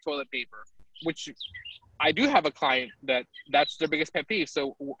enough toilet paper, which I do have a client that's their biggest pet peeve.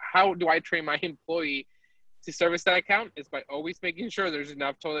 So how do I train my employee to service that account? Is by always making sure there's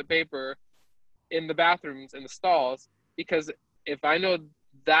enough toilet paper in the bathrooms and the stalls, because if I know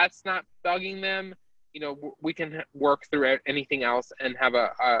that's not bugging them, you know, we can work through anything else and have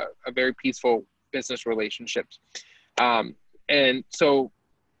a very peaceful business relationships. And so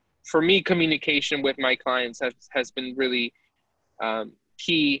for me, communication with my clients has been really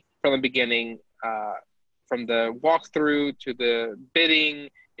key from the beginning, from the walkthrough to the bidding.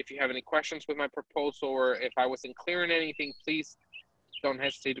 If you have any questions with my proposal, or if I wasn't clear in anything, please don't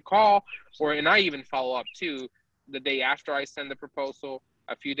hesitate to call. And I even follow up too, the day after I send the proposal,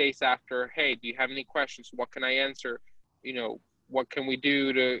 a few days after. Hey, do you have any questions? What can I answer? You know, what can we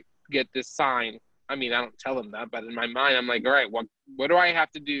do to get this signed? I mean, I don't tell them that, but in my mind, I'm like, all right, what do I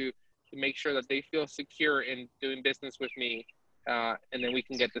have to do to make sure that they feel secure in doing business with me? And then we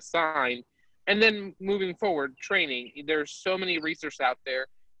can get this signed. And then moving forward, training. There's so many resources out there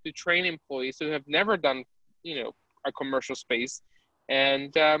to train employees who have never done, you know, a commercial space.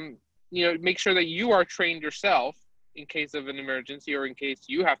 And, you know, make sure that you are trained yourself in case of an emergency, or in case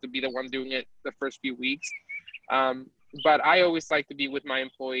you have to be the one doing it the first few weeks. But I always like to be with my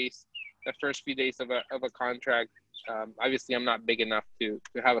employees the first few days of a contract. Obviously, I'm not big enough to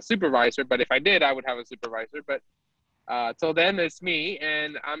have a supervisor, but if I did, I would have a supervisor. But till then, it's me,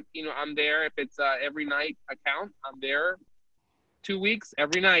 and I'm there. If it's every night account, I'm there 2 weeks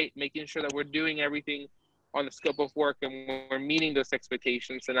every night, making sure that we're doing everything on the scope of work and we're meeting those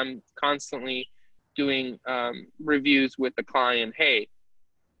expectations. And I'm constantly doing reviews with the client. Hey,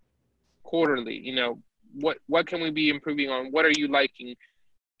 quarterly, you know, what can we be improving on? What are you liking?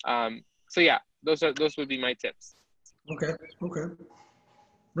 So yeah, those would be my tips. Okay.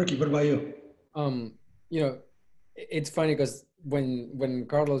 Ricky, what about you? You know, it's funny because when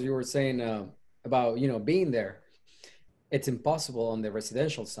Carlos, you were saying about, you know, being there, it's impossible on the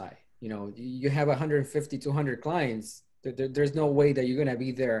residential side. You know, you have 150, 200 clients. There's no way that you're going to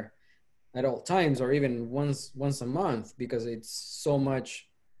be there at all times, or even once a month, because it's so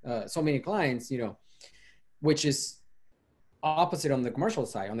many clients, you know, which is opposite on the commercial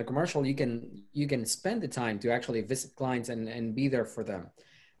side. On the commercial, you can spend the time to actually visit clients and be there for them.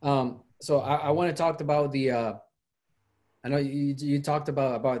 So I want to talk about I know you talked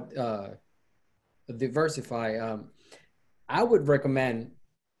about diversify. I would recommend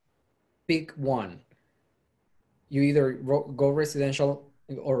pick one. You either go residential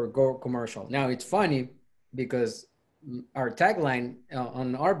or go commercial. Now it's funny because our tagline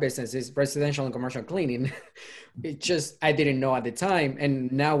on our business is residential and commercial cleaning. It just, I didn't know at the time.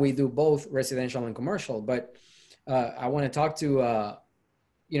 And now we do both residential and commercial, but I want to talk to,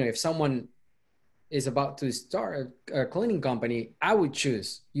 you know, if someone is about to start a cleaning company, I would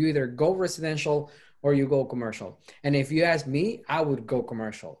choose, you either go residential or you go commercial. And if you ask me, I would go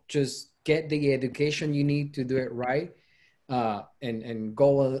commercial. Just get the education you need to do it right. And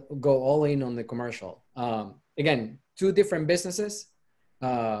go all in on the commercial. Again, two different businesses.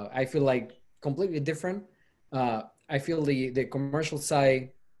 I feel like completely different. I feel the commercial side,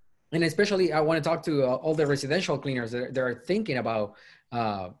 and especially I want to talk to all the residential cleaners that are thinking about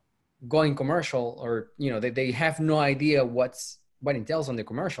going commercial, or, you know, they have no idea what entails on the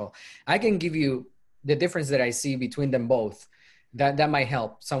commercial. I can give you the difference that I see between them both. That might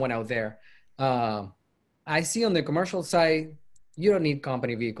help someone out there. I see on the commercial side, you don't need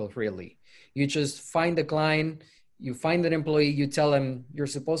company vehicles really. You just find the client, you find an employee, you tell them you're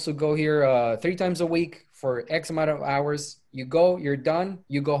supposed to go here 3 times a week for X amount of hours. You go, you're done,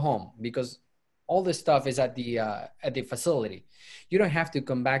 you go home, because all this stuff is at the facility. You don't have to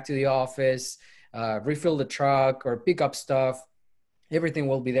come back to the office, refill the truck or pick up stuff. Everything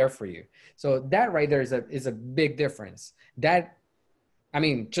will be there for you. So that right there is a big difference. I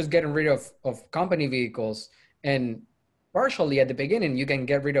mean, just getting rid of company vehicles, and partially at the beginning, you can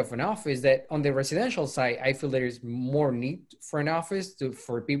get rid of an office. That on the residential side, I feel there is more need for an office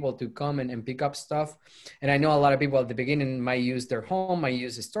for people to come and pick up stuff. And I know a lot of people at the beginning might use their home, might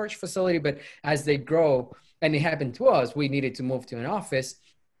use a storage facility, but as they grow, and it happened to us, we needed to move to an office.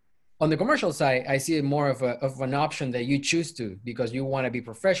 On the commercial side, I see it more of an option that you choose to, because you want to be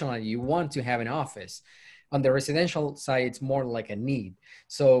professional and you want to have an office. On the residential side, it's more like a need.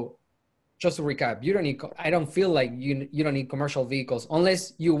 So just to recap, I don't feel like you don't need commercial vehicles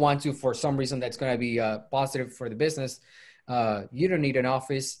unless you want to, for some reason that's going to be positive for the business. You don't need an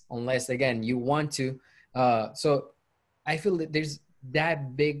office unless, again, you want to. So I feel that there's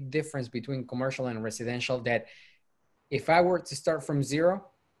that big difference between commercial and residential that if I were to start from zero,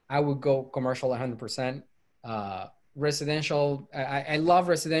 I would go commercial 100%. Residential, I love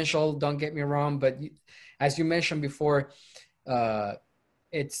residential, don't get me wrong, but as you mentioned before,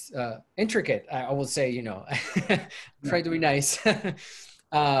 it's intricate, I will say, try to be nice. It's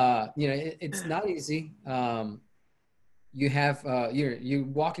not easy. You have, you're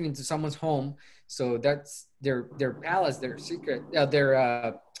walking into someone's home, so that's their palace, their secret,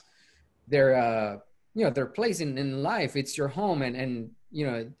 their place in life. It's your home, and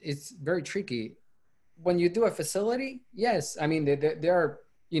it's very tricky. When you do a facility, yes, I mean, there are,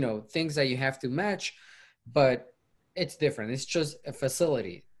 things that you have to match, but it's different. It's just a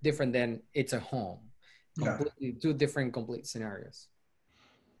facility, different than it's a home. Completely, two different complete scenarios.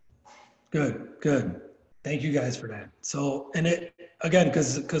 Good. Thank you guys for that. So, and it, again,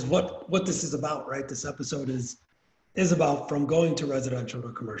 because what this is about, right? This episode is about from going to residential to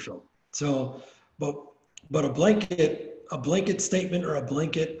commercial. So, but a blanket statement or a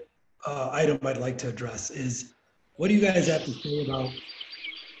blanket item I'd like to address is, what do you guys have to say about,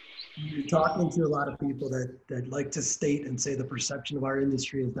 you're talking to a lot of people that like to state and say the perception of our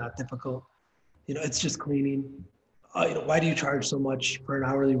industry is not difficult. It's just cleaning. Why do you charge so much for an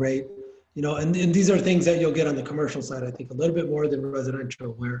hourly rate? And these are things that you'll get on the commercial side, I think, a little bit more than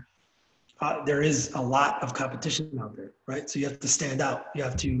residential, where there is a lot of competition out there, right? So you have to stand out. You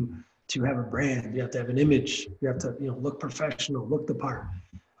have to have a brand. You have to have an image. You have to, look professional, look the part.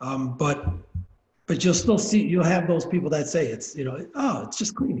 But you'll still see, you'll have those people that say it's, it's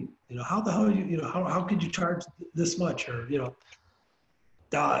just cleaning. How the hell how could you charge this much? Or,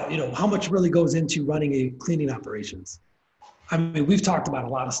 how much really goes into running a cleaning operations? I mean, we've talked about a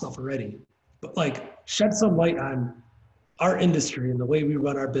lot of stuff already, but like, shed some light on our industry and the way we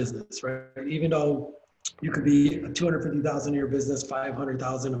run our business, right? Even though you could be a 250,000 a year business,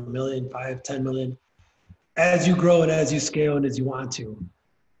 500,000, a million, 5, 10 million, as you grow and as you scale and as you want to,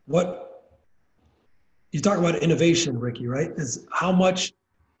 you talk about innovation, Ricky, right? Is how much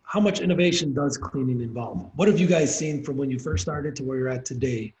innovation does cleaning involve? What have you guys seen from when you first started to where you're at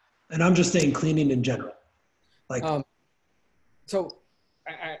today? And I'm just saying cleaning in general. So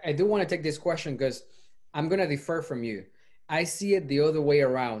I do want to take this question because I'm going to differ from you. I see it the other way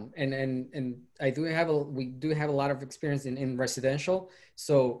around. And we do have a lot of experience in residential.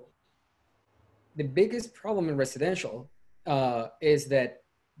 So the biggest problem in residential is that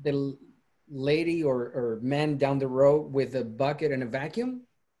the lady or man down the road with a bucket and a vacuum,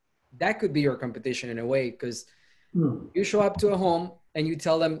 that could be your competition in a way, because you show up to a home and you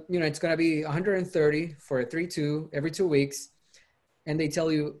tell them, it's going to be 130 for a 3-2 every 2 weeks. And they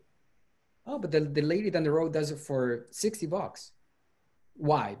tell you, oh, but the lady down the road does it for $60.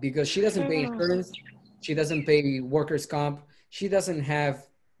 Why? Because she doesn't pay insurance. She doesn't pay workers' comp. She doesn't have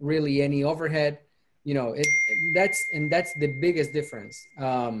really any overhead. That's the biggest difference.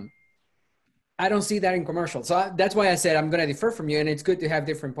 I don't see that in commercial. So that's why I said I'm going to differ from you. And it's good to have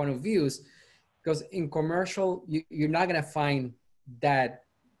different point of views, because in commercial, you're not going to find that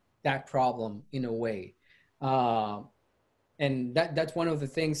problem in a way. And that's one of the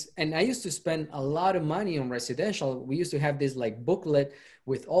things. And I used to spend a lot of money on residential. We used to have this like booklet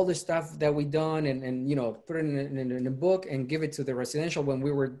with all the stuff that we done and put it in a book and give it to the residential when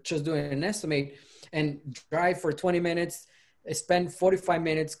we were just doing an estimate, and drive for 20 minutes, spend 45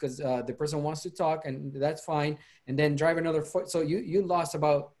 minutes because the person wants to talk, and that's fine. And then drive another so you lost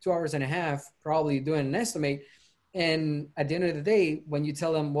about 2.5 hours probably doing an estimate. And at the end of the day, when you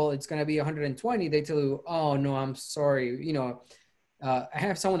tell them, well, it's going to be 120, they tell you, oh no, I'm sorry. I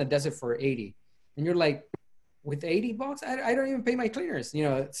have someone that does it for 80. And you're like, with $80, I don't even pay my cleaners,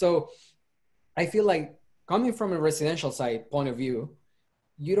 So I feel like coming from a residential side point of view,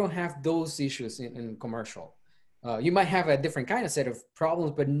 you don't have those issues in commercial. You might have a different kind of set of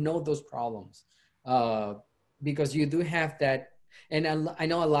problems, but not those problems, because you do have that. And I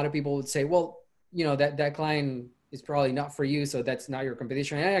know a lot of people would say, well, that client is probably not for you, so that's not your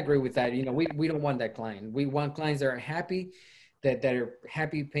competition. And I agree with that. We don't want that client. We want clients that are happy, that are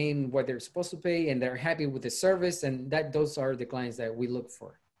happy paying what they're supposed to pay, and they're happy with the service, and those are the clients that we look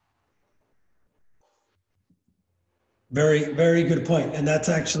for. Very, very good point. And that's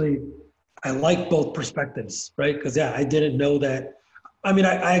actually, I like both perspectives, right? Because I didn't know that. I mean,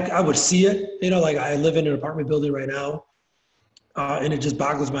 I would see it, like I live in an apartment building right now. And it just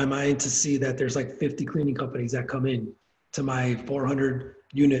boggles my mind to see that there's like 50 cleaning companies that come in to my 400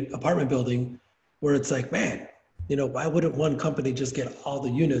 unit apartment building, where it's like, man, why wouldn't one company just get all the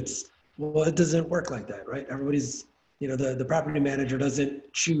units? Well, it doesn't work like that, right? Everybody's the property manager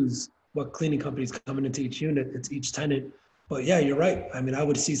doesn't choose what cleaning company's coming into each unit. It's each tenant. But yeah, you're right. I mean, I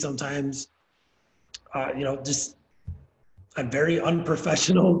would see sometimes, just a very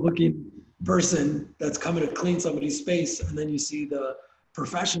unprofessional looking person that's coming to clean somebody's space. And then you see the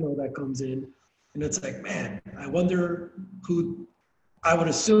professional that comes in and it's like, man, I wonder who, I would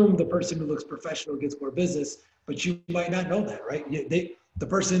assume the person who looks professional gets more business, but you might not know that, right? The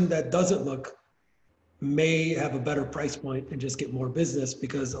person that doesn't look may have a better price point and just get more business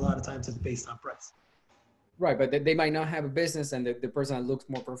because a lot of times it's based on price. Right, but they might not have a business, and the person that looks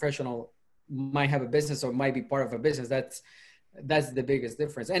more professional might have a business or might be part of a business. That's the biggest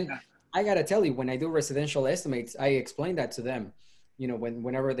difference. And I gotta tell you, when I do residential estimates, I explain that to them.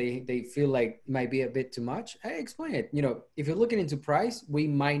 Whenever they feel like it might be a bit too much, I explain it. If you're looking into price, we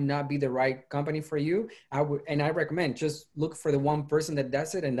might not be the right company for you. I recommend just look for the one person that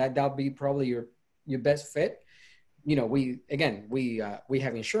does it, and that'll be probably your best fit. We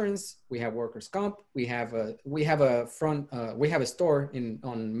have insurance, we have workers' comp, we have a store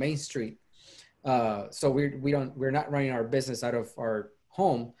on Main Street. So we're not running our business out of our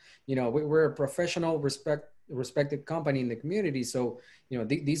home. We're a professional, respected company in the community. So,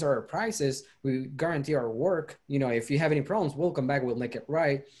 these are our prices. We guarantee our work. If you have any problems, we'll come back, we'll make it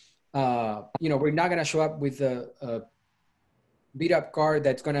right. We're not going to show up with a beat up car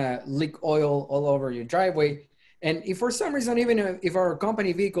that's going to leak oil all over your driveway. And if for some reason, even if our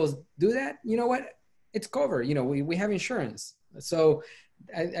company vehicles do that, you know what? It's covered. We have insurance. So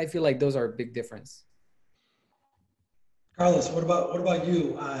I feel like those are a big difference. Carlos, what about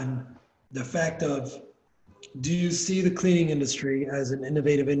you on the fact of, do you see the cleaning industry as an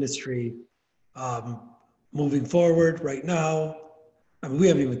innovative industry moving forward right now? I mean, we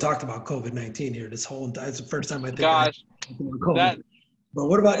haven't even talked about COVID-19 here this whole time. It's the first time I think. Gosh, but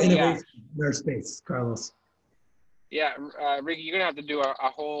what about innovation in our space, Carlos? Yeah, Ricky, you're gonna have to do a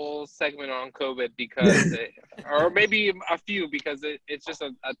whole segment on COVID because, or maybe a few, because it's just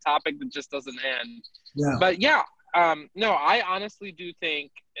a topic that just doesn't end. Yeah. But yeah, no, I honestly do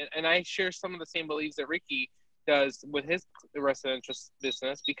think, and I share some of the same beliefs that Ricky does with his residential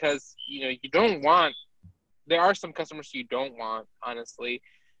business, because you don't want. There are some customers you don't want, honestly,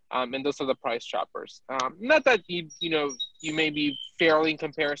 and those are the price shoppers. Not that you may be fairly in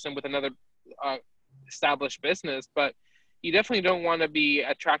comparison with another established business, but you definitely don't want to be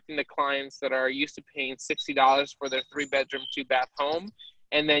attracting the clients that are used to paying $60 for their 3-bedroom, 2-bath home,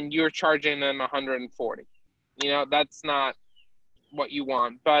 and then you're charging them $140. That's not what you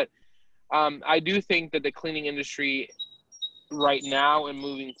want. But I do think that the cleaning industry right now and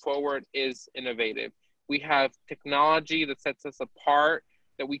moving forward is innovative. We have technology that sets us apart,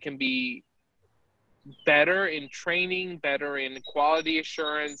 that we can be better in training, better in quality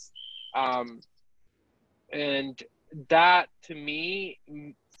assurance, and that to me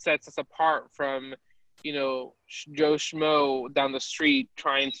sets us apart from Joe Schmo down the street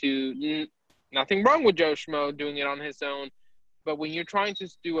trying to, nothing wrong with Joe Schmo doing it on his own, but when you're trying to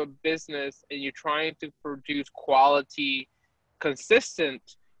do a business and you're trying to produce quality consistent,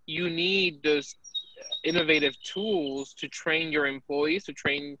 you need those innovative tools to train your employees, to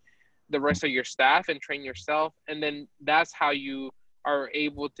train the rest of your staff, and train yourself. And then that's how you are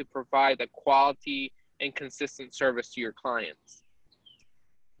able to provide the quality and consistent service to your clients.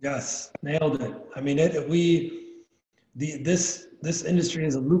 Yes, nailed it. I mean, this industry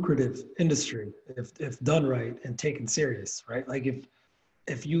is a lucrative industry if done right and taken serious, right? Like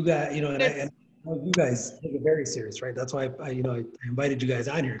if you got, and you guys take it very serious, right? That's why I invited you guys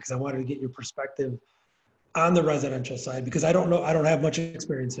on here, because I wanted to get your perspective on the residential side, because I don't have much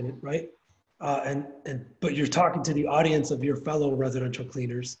experience in it, right? But you're talking to the audience of your fellow residential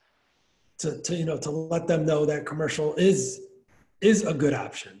cleaners to let them know that commercial is a good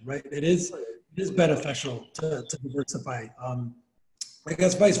option, right? It is beneficial to diversify. I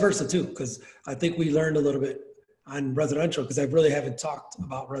guess vice versa too, because I think we learned a little bit on residential, because I really haven't talked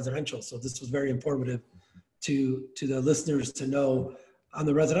about residential. So this was very informative to the listeners to know on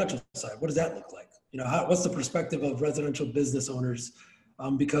the residential side. What does that look like? What's the perspective of residential business owners?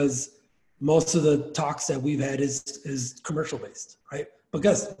 Because most of the talks that we've had is commercial based, right? But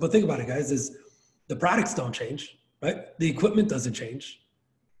think about it, guys, is the products don't change, right? The equipment doesn't change.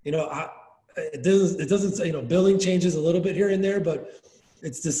 It doesn't say, billing changes a little bit here and there, but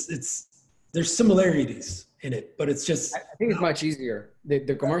there's similarities in it, but it's just. I think it's much easier.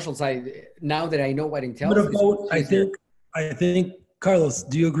 The commercial side, now that I know what entails. I think, Carlos,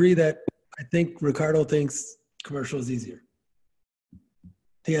 do you agree that I think Ricardo thinks commercial is easier?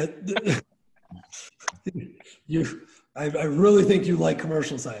 Yeah. I really think you like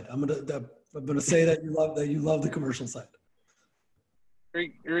commercial side. I'm going to say that you love the commercial side.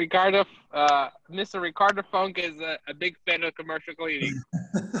 Ricardo, Mr. Ricardo Funk is a big fan of commercial cleaning.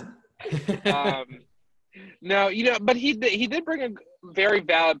 No, but he did bring a very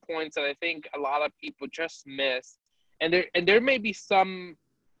valid points that I think a lot of people just miss, and there may be some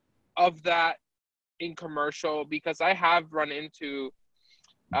of that in commercial, because I have run into,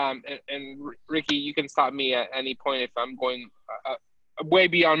 and Ricky, you can stop me at any point if I'm going way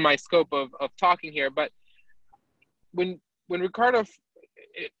beyond my scope of talking here, but when Ricardo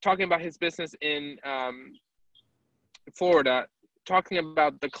talking about his business in Florida, talking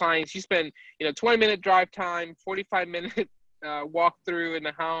about the clients, you spend 20-minute drive time, 45-minute walk through in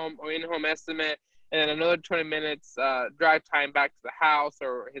the home or in-home estimate, and then another 20 minutes drive time back to the house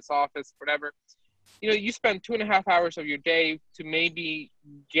or his office, whatever. You spend 2.5 hours of your day to maybe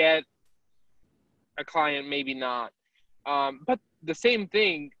get a client, maybe not. But the same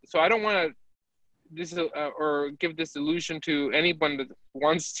thing, so I don't want to or give this illusion to anyone that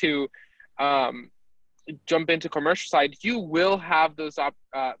wants to jump into commercial side. You will have those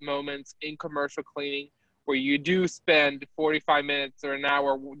moments in commercial cleaning where you do spend 45 minutes or an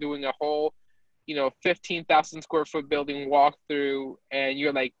hour doing a whole 15,000 square foot building walkthrough, and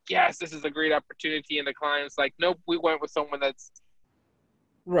you're like, yes, this is a great opportunity, and the client's like, nope, we went with someone that's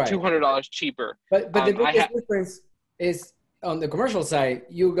right $200 cheaper. But the biggest difference is on the commercial side,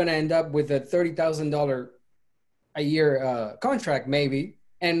 you're going to end up with a $30,000 a year contract maybe,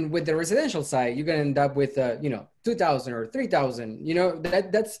 and with the residential side, you're going to end up with 2,000 or 3,000.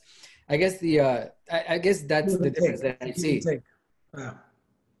 That's I guess that's the difference that I see. Yeah.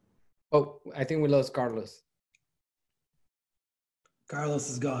 Oh, I think we lost Carlos. Carlos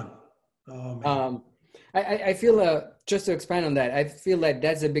is gone. Oh, man. I feel just to expand on that, I feel like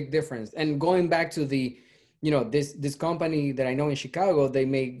that's a big difference. And going back to the, this company that I know in Chicago, they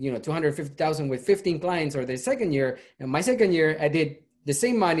made $250,000 with 15 clients, or their second year. And my second year, I did the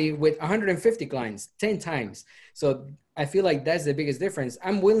same money with 150 clients, 10 times. So I feel like that's the biggest difference.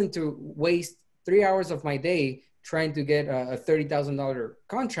 I'm willing to waste 3 hours of my day trying to get a $30,000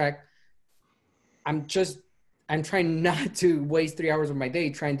 contract. I'm trying not to waste 3 hours of my day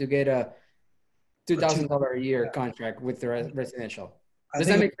trying to get a $2,000 a year contract with the residential. Does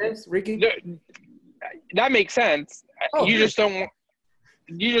that make sense, Ricky? That makes sense. Oh, you just don't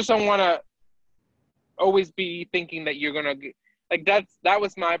want to always be thinking that you're gonna get, like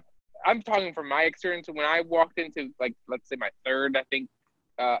I'm talking from my experience. When I walked into, like, let's say my third, I think,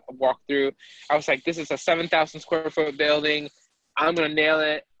 walkthrough, I was like, this is a 7,000 square foot building. I'm going to nail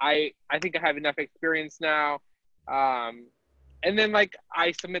it. I think I have enough experience now. And then, like,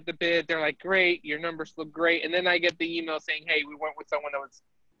 I submit the bid. They're like, great, your numbers look great. And then I get the email saying, hey, we went with someone that was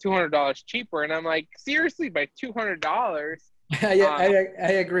 $200 cheaper. And I'm like, seriously, by $200?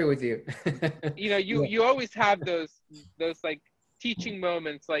 I agree with you. You always have those like teaching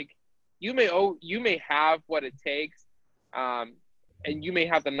moments. Like, you may have what it takes, and you may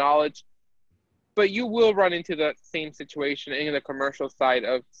have the knowledge, but you will run into the same situation in the commercial side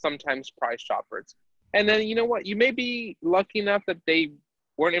of sometimes price shoppers. And then, you know what? You may be lucky enough that they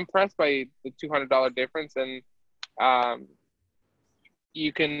weren't impressed by the $200 difference, and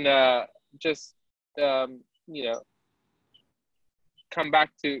you can just come back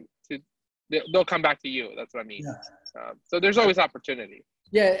to they'll come back to you. That's what I mean. Yeah. So there's always opportunity.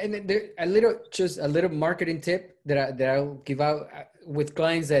 Yeah, and there, a little marketing tip that I'll give out with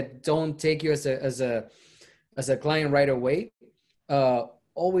clients that don't take you as a client right away.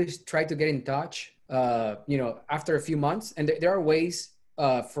 Always try to get in touch. After a few months, and there are ways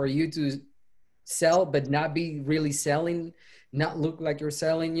for you to sell but not be really selling, not look like you're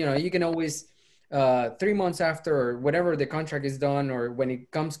selling. You can always 3 months after, or whatever the contract is done, or when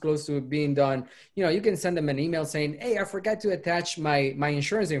it comes close to being done, you can send them an email saying, hey, I forgot to attach my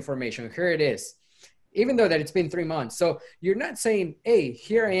insurance information. Here it is. Even though that it's been 3 months. So you're not saying, hey,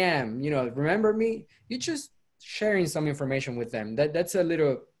 here I am, remember me. You're just sharing some information with them. That's a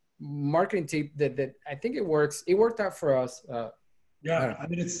little marketing tip that I think it works. It worked out for us. I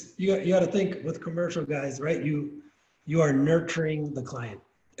mean, it's, you got to think with commercial guys, right? You are nurturing the client.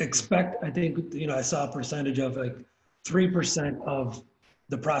 Expect, I think, I saw a percentage of like 3% of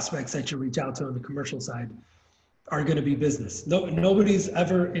the prospects that you reach out to on the commercial side are going to be business. Nobody's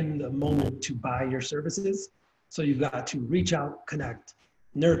ever in the moment to buy your services. So you've got to reach out, connect,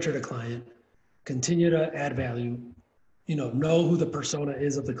 nurture the client, continue to add value, know who the persona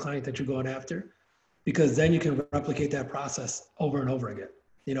is of the client that you're going after, because then you can replicate that process over and over again.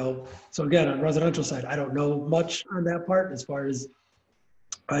 So again, on residential side, I don't know much on that part as far as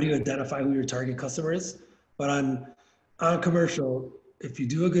how do you identify who your target customer is, but on commercial, if you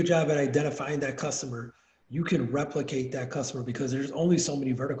do a good job at identifying that customer, you can replicate that customer because there's only so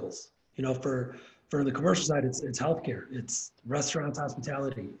many verticals. You know, for the commercial side, it's healthcare, it's restaurants,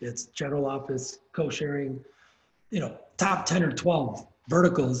 hospitality, it's general office, co-sharing, you know, top 10 or 12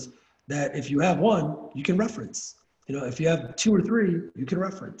 verticals that if you have one, you can reference. You know, if you have two or three, you can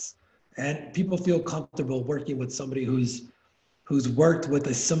reference. And people feel comfortable working with somebody who's worked with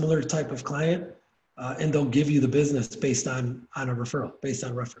a similar type of client, and they'll give you the business based on a referral, based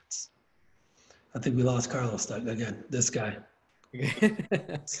on reference. I think we lost Carlos again, this guy.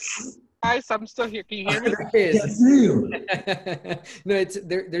 Guys, I'm still here. Can you hear me? Yes, you. No, it's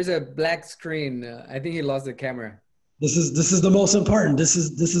there's a black screen. I think he lost the camera. This is the most important. This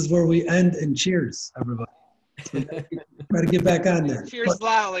is where we end and cheers, everybody. Try to get back on there. Cheers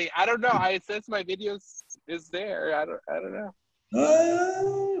loudly. I don't know. It says my video is there. I don't know.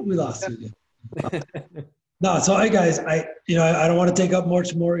 We lost you again. No, so hey guys, I don't want to take up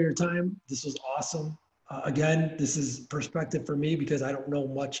much more of your time. This was awesome. Again, this is perspective for me because I don't know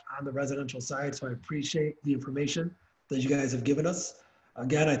much on the residential side, so I appreciate the information that you guys have given us.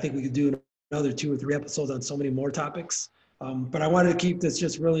 Again, I think we could do another 2 or 3 episodes on so many more topics, but I wanted to keep this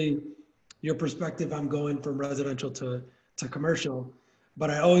just really your perspective. I'm going from residential to commercial, but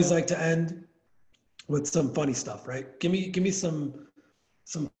I always like to end with some funny stuff, right? Give me some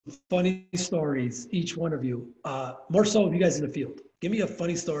funny stories, each one of you. More so if you guys in the field. Give me a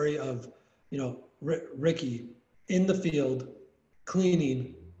funny story of, you know, Ricky in the field,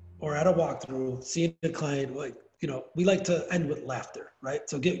 cleaning, or at a walkthrough, seeing a client. Like, you know, we like to end with laughter, right?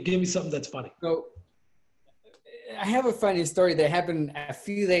 So give me something that's funny. So I have a funny story that happened a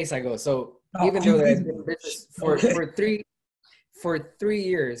few days ago. So even though I've been in business for 3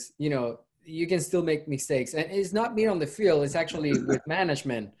 years, you know, you can still make mistakes, and it's not me on the field. It's actually with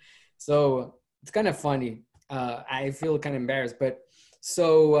management. So it's kind of funny. I feel kind of embarrassed, but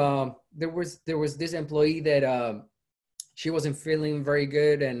so there was this employee that she wasn't feeling very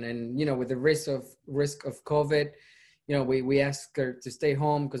good, and you know, with the risk of COVID, you know, we asked her to stay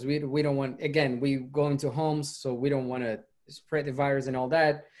home because we don't want, again, we go into homes, so we don't want to spread the virus and all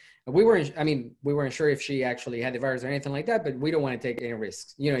that. We weren't sure if she actually had the virus or anything like that, but we don't want to take any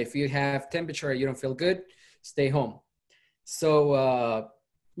risks. You know, if you have temperature, you don't feel good, stay home. So,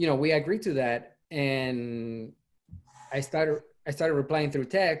 you know, we agreed to that, and I started replying through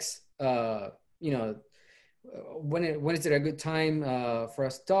text, you know, when is it a good time for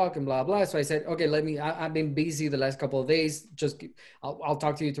us to talk and blah, blah. So I said, okay, I've been busy the last couple of days. I'll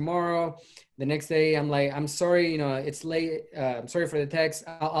talk to you tomorrow. The next day I'm like, I'm sorry, you know, it's late. I'm sorry for the text.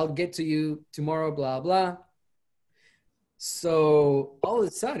 I'll get to you tomorrow, blah, blah. So all of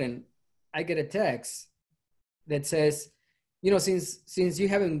a sudden I get a text that says, you know, since you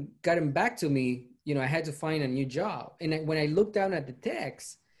haven't gotten back to me, you know, I had to find a new job. And when I looked down at the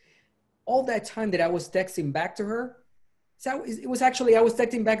text, all that time that I was texting back to her, so it was actually, I was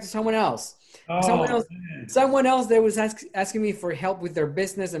texting back to someone else. Someone else that was asking me for help with their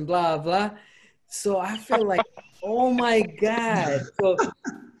business and blah, blah. So I felt like, oh my God. So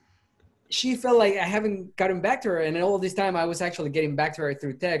she felt like I haven't gotten back to her. And all this time I was actually getting back to her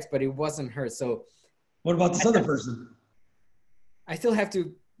through text, but it wasn't her. So what about this other person? I still have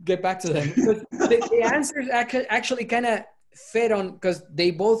to get back to them. The answers actually kind of fed on, because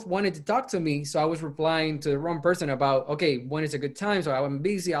they both wanted to talk to me. So I was replying to the wrong person about, okay, when is a good time? So I'm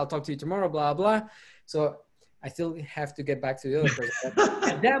busy. I'll talk to you tomorrow, blah, blah. So I still have to get back to the other person.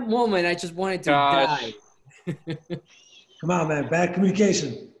 At that moment, I just wanted to die. Come on, man. Bad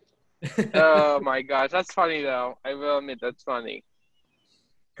communication. Oh my gosh. That's funny though. I will admit that's funny.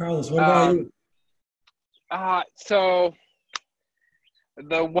 Carlos, what about you? So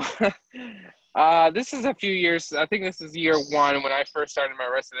the one, this is a few years. I think this is year 1 when I first started my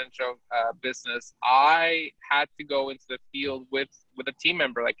residential business. I had to go into the field with a team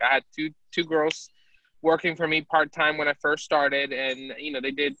member. Like I had two girls working for me part-time when I first started, and you know,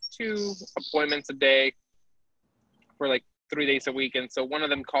 they did 2 appointments a day for like 3 days a week. And so one of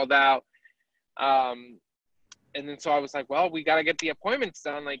them called out, and then so I was like, well, we got to get the appointments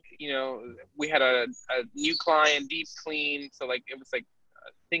done. Like, you know, we had a new client, deep clean, so like it was like, I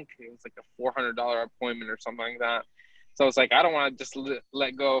think it was like a $400 appointment or something like that. So I was like, I don't want to just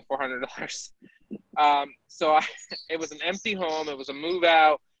let go of $400. So it was an empty home. It was a move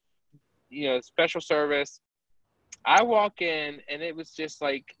out, you know, special service. I walk in and it was just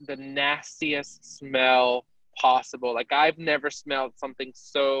like the nastiest smell possible. Like I've never smelled something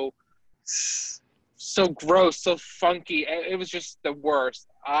so gross, so funky. It was just the worst.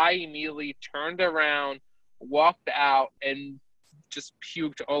 I immediately turned around, walked out, and just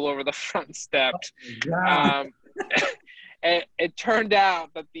puked all over the front steps. it turned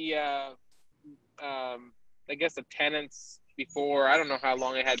out that the I guess the tenants before, I don't know how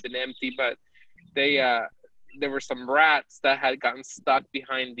long it had been empty, but they there were some rats that had gotten stuck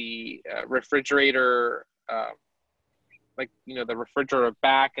behind the refrigerator, like, you know, the refrigerator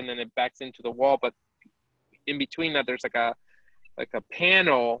back, and then it backs into the wall, but in between that there's like a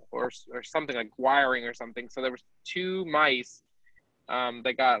panel or something, like wiring or something. So there was 2 mice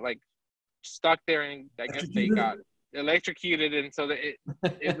that got like stuck there, and I guess they got electrocuted, and so it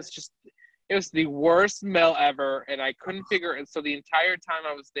was just, it was the worst smell ever, and I couldn't figure it. So the entire time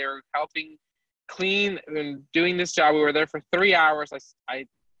I was there helping clean and doing this job, we were there for 3 hours. I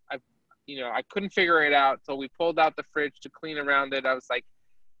you know, I couldn't figure it out, so we pulled out the fridge to clean around it. I was like,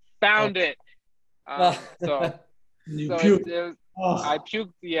 found it. So You so puked. I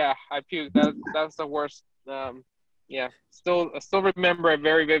puked. Yeah, I puked. That was the worst. Yeah, I still remember it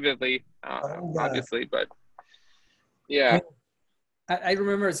very vividly, obviously, but yeah. I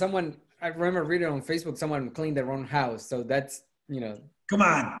remember reading on Facebook, someone cleaned their own house. So that's, you know. Come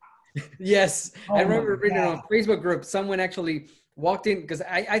on. Yes. Oh I remember my reading God. on Facebook group, someone actually walked in, because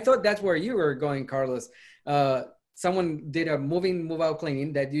I thought that's where you were going, Carlos. Someone did a move out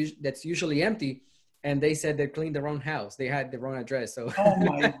cleaning that's usually empty. And they said they cleaned their own house. They had their own address. So. Oh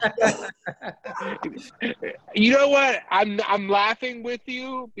my God. You know what? I'm laughing with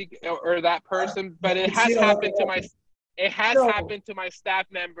you, or that person, but it has happened to my. It has happened to my staff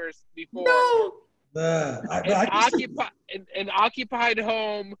members before. No. An occupied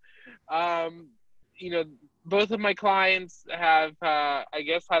home. You know, both of my clients have, I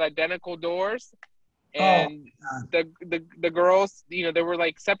guess, had identical doors, and the girls, you know, they were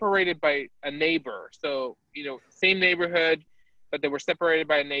like separated by a neighbor. So, you know, same neighborhood, but they were separated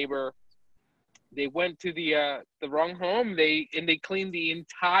by a neighbor. They went to the wrong home. They cleaned the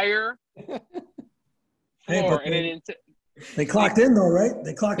entire floor, They clocked in though, right?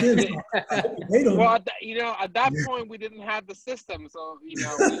 They clocked in. Well, you know, at that point we didn't have the system, so, you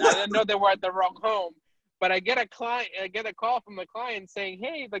know, I didn't know they were at the wrong home. But I get a call from the client saying,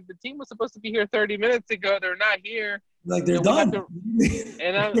 "Hey, like, the team was supposed to be here 30 minutes ago. They're not here. Like, they're done."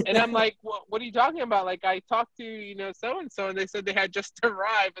 And I'm like, what are you talking about? Like, I talked to, you know, so and so, and they said they had just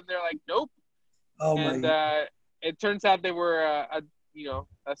arrived, and they're like, "Nope." Oh my And God. it turns out they were a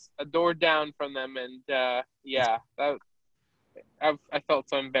door down from them, and yeah, I felt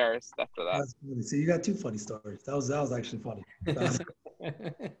so embarrassed after that. That's funny. So you got 2 funny stories. That was actually funny.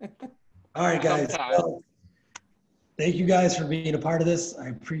 All right, guys. Well, thank you guys for being a part of this. I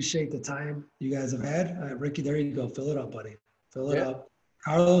appreciate the time you guys have had. Ricky, there you go. Fill it up, buddy. Fill it up.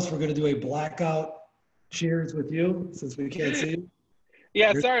 Carlos, we're going to do a blackout cheers with you since we can't see you.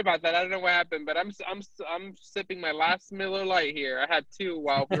 Yeah, sorry about that. I don't know what happened, but I'm sipping my last Miller Lite here. I had 2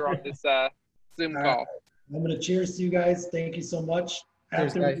 while we were on this Zoom call. Right. I'm going to cheers to you guys. Thank you so much.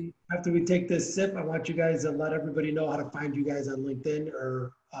 After we take this sip, I want you guys to let everybody know how to find you guys on LinkedIn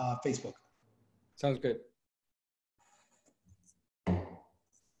or Facebook. Sounds good. Find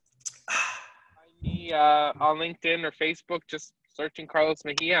me on LinkedIn or Facebook, just searching Carlos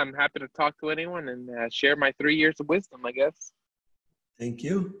Mejia. I'm happy to talk to anyone and share my 3 years of wisdom, I guess. Thank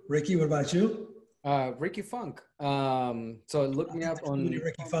you. Ricky, what about you? Ricky Funk. So look me up on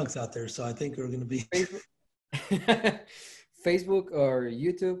Ricky Funks out there, so I think we're going to be Facebook or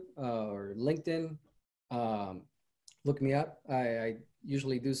YouTube or LinkedIn. Look me up. I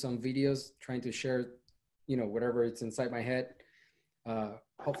usually do some videos trying to share, you know, whatever it's inside my head,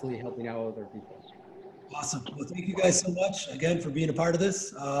 hopefully helping out other people. Awesome. Well, thank you guys so much again for being a part of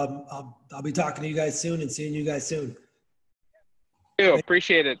this. I'll be talking to you guys soon and seeing you guys soon.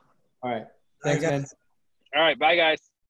 Appreciate it. All right. Thanks, man. All right. Bye, guys.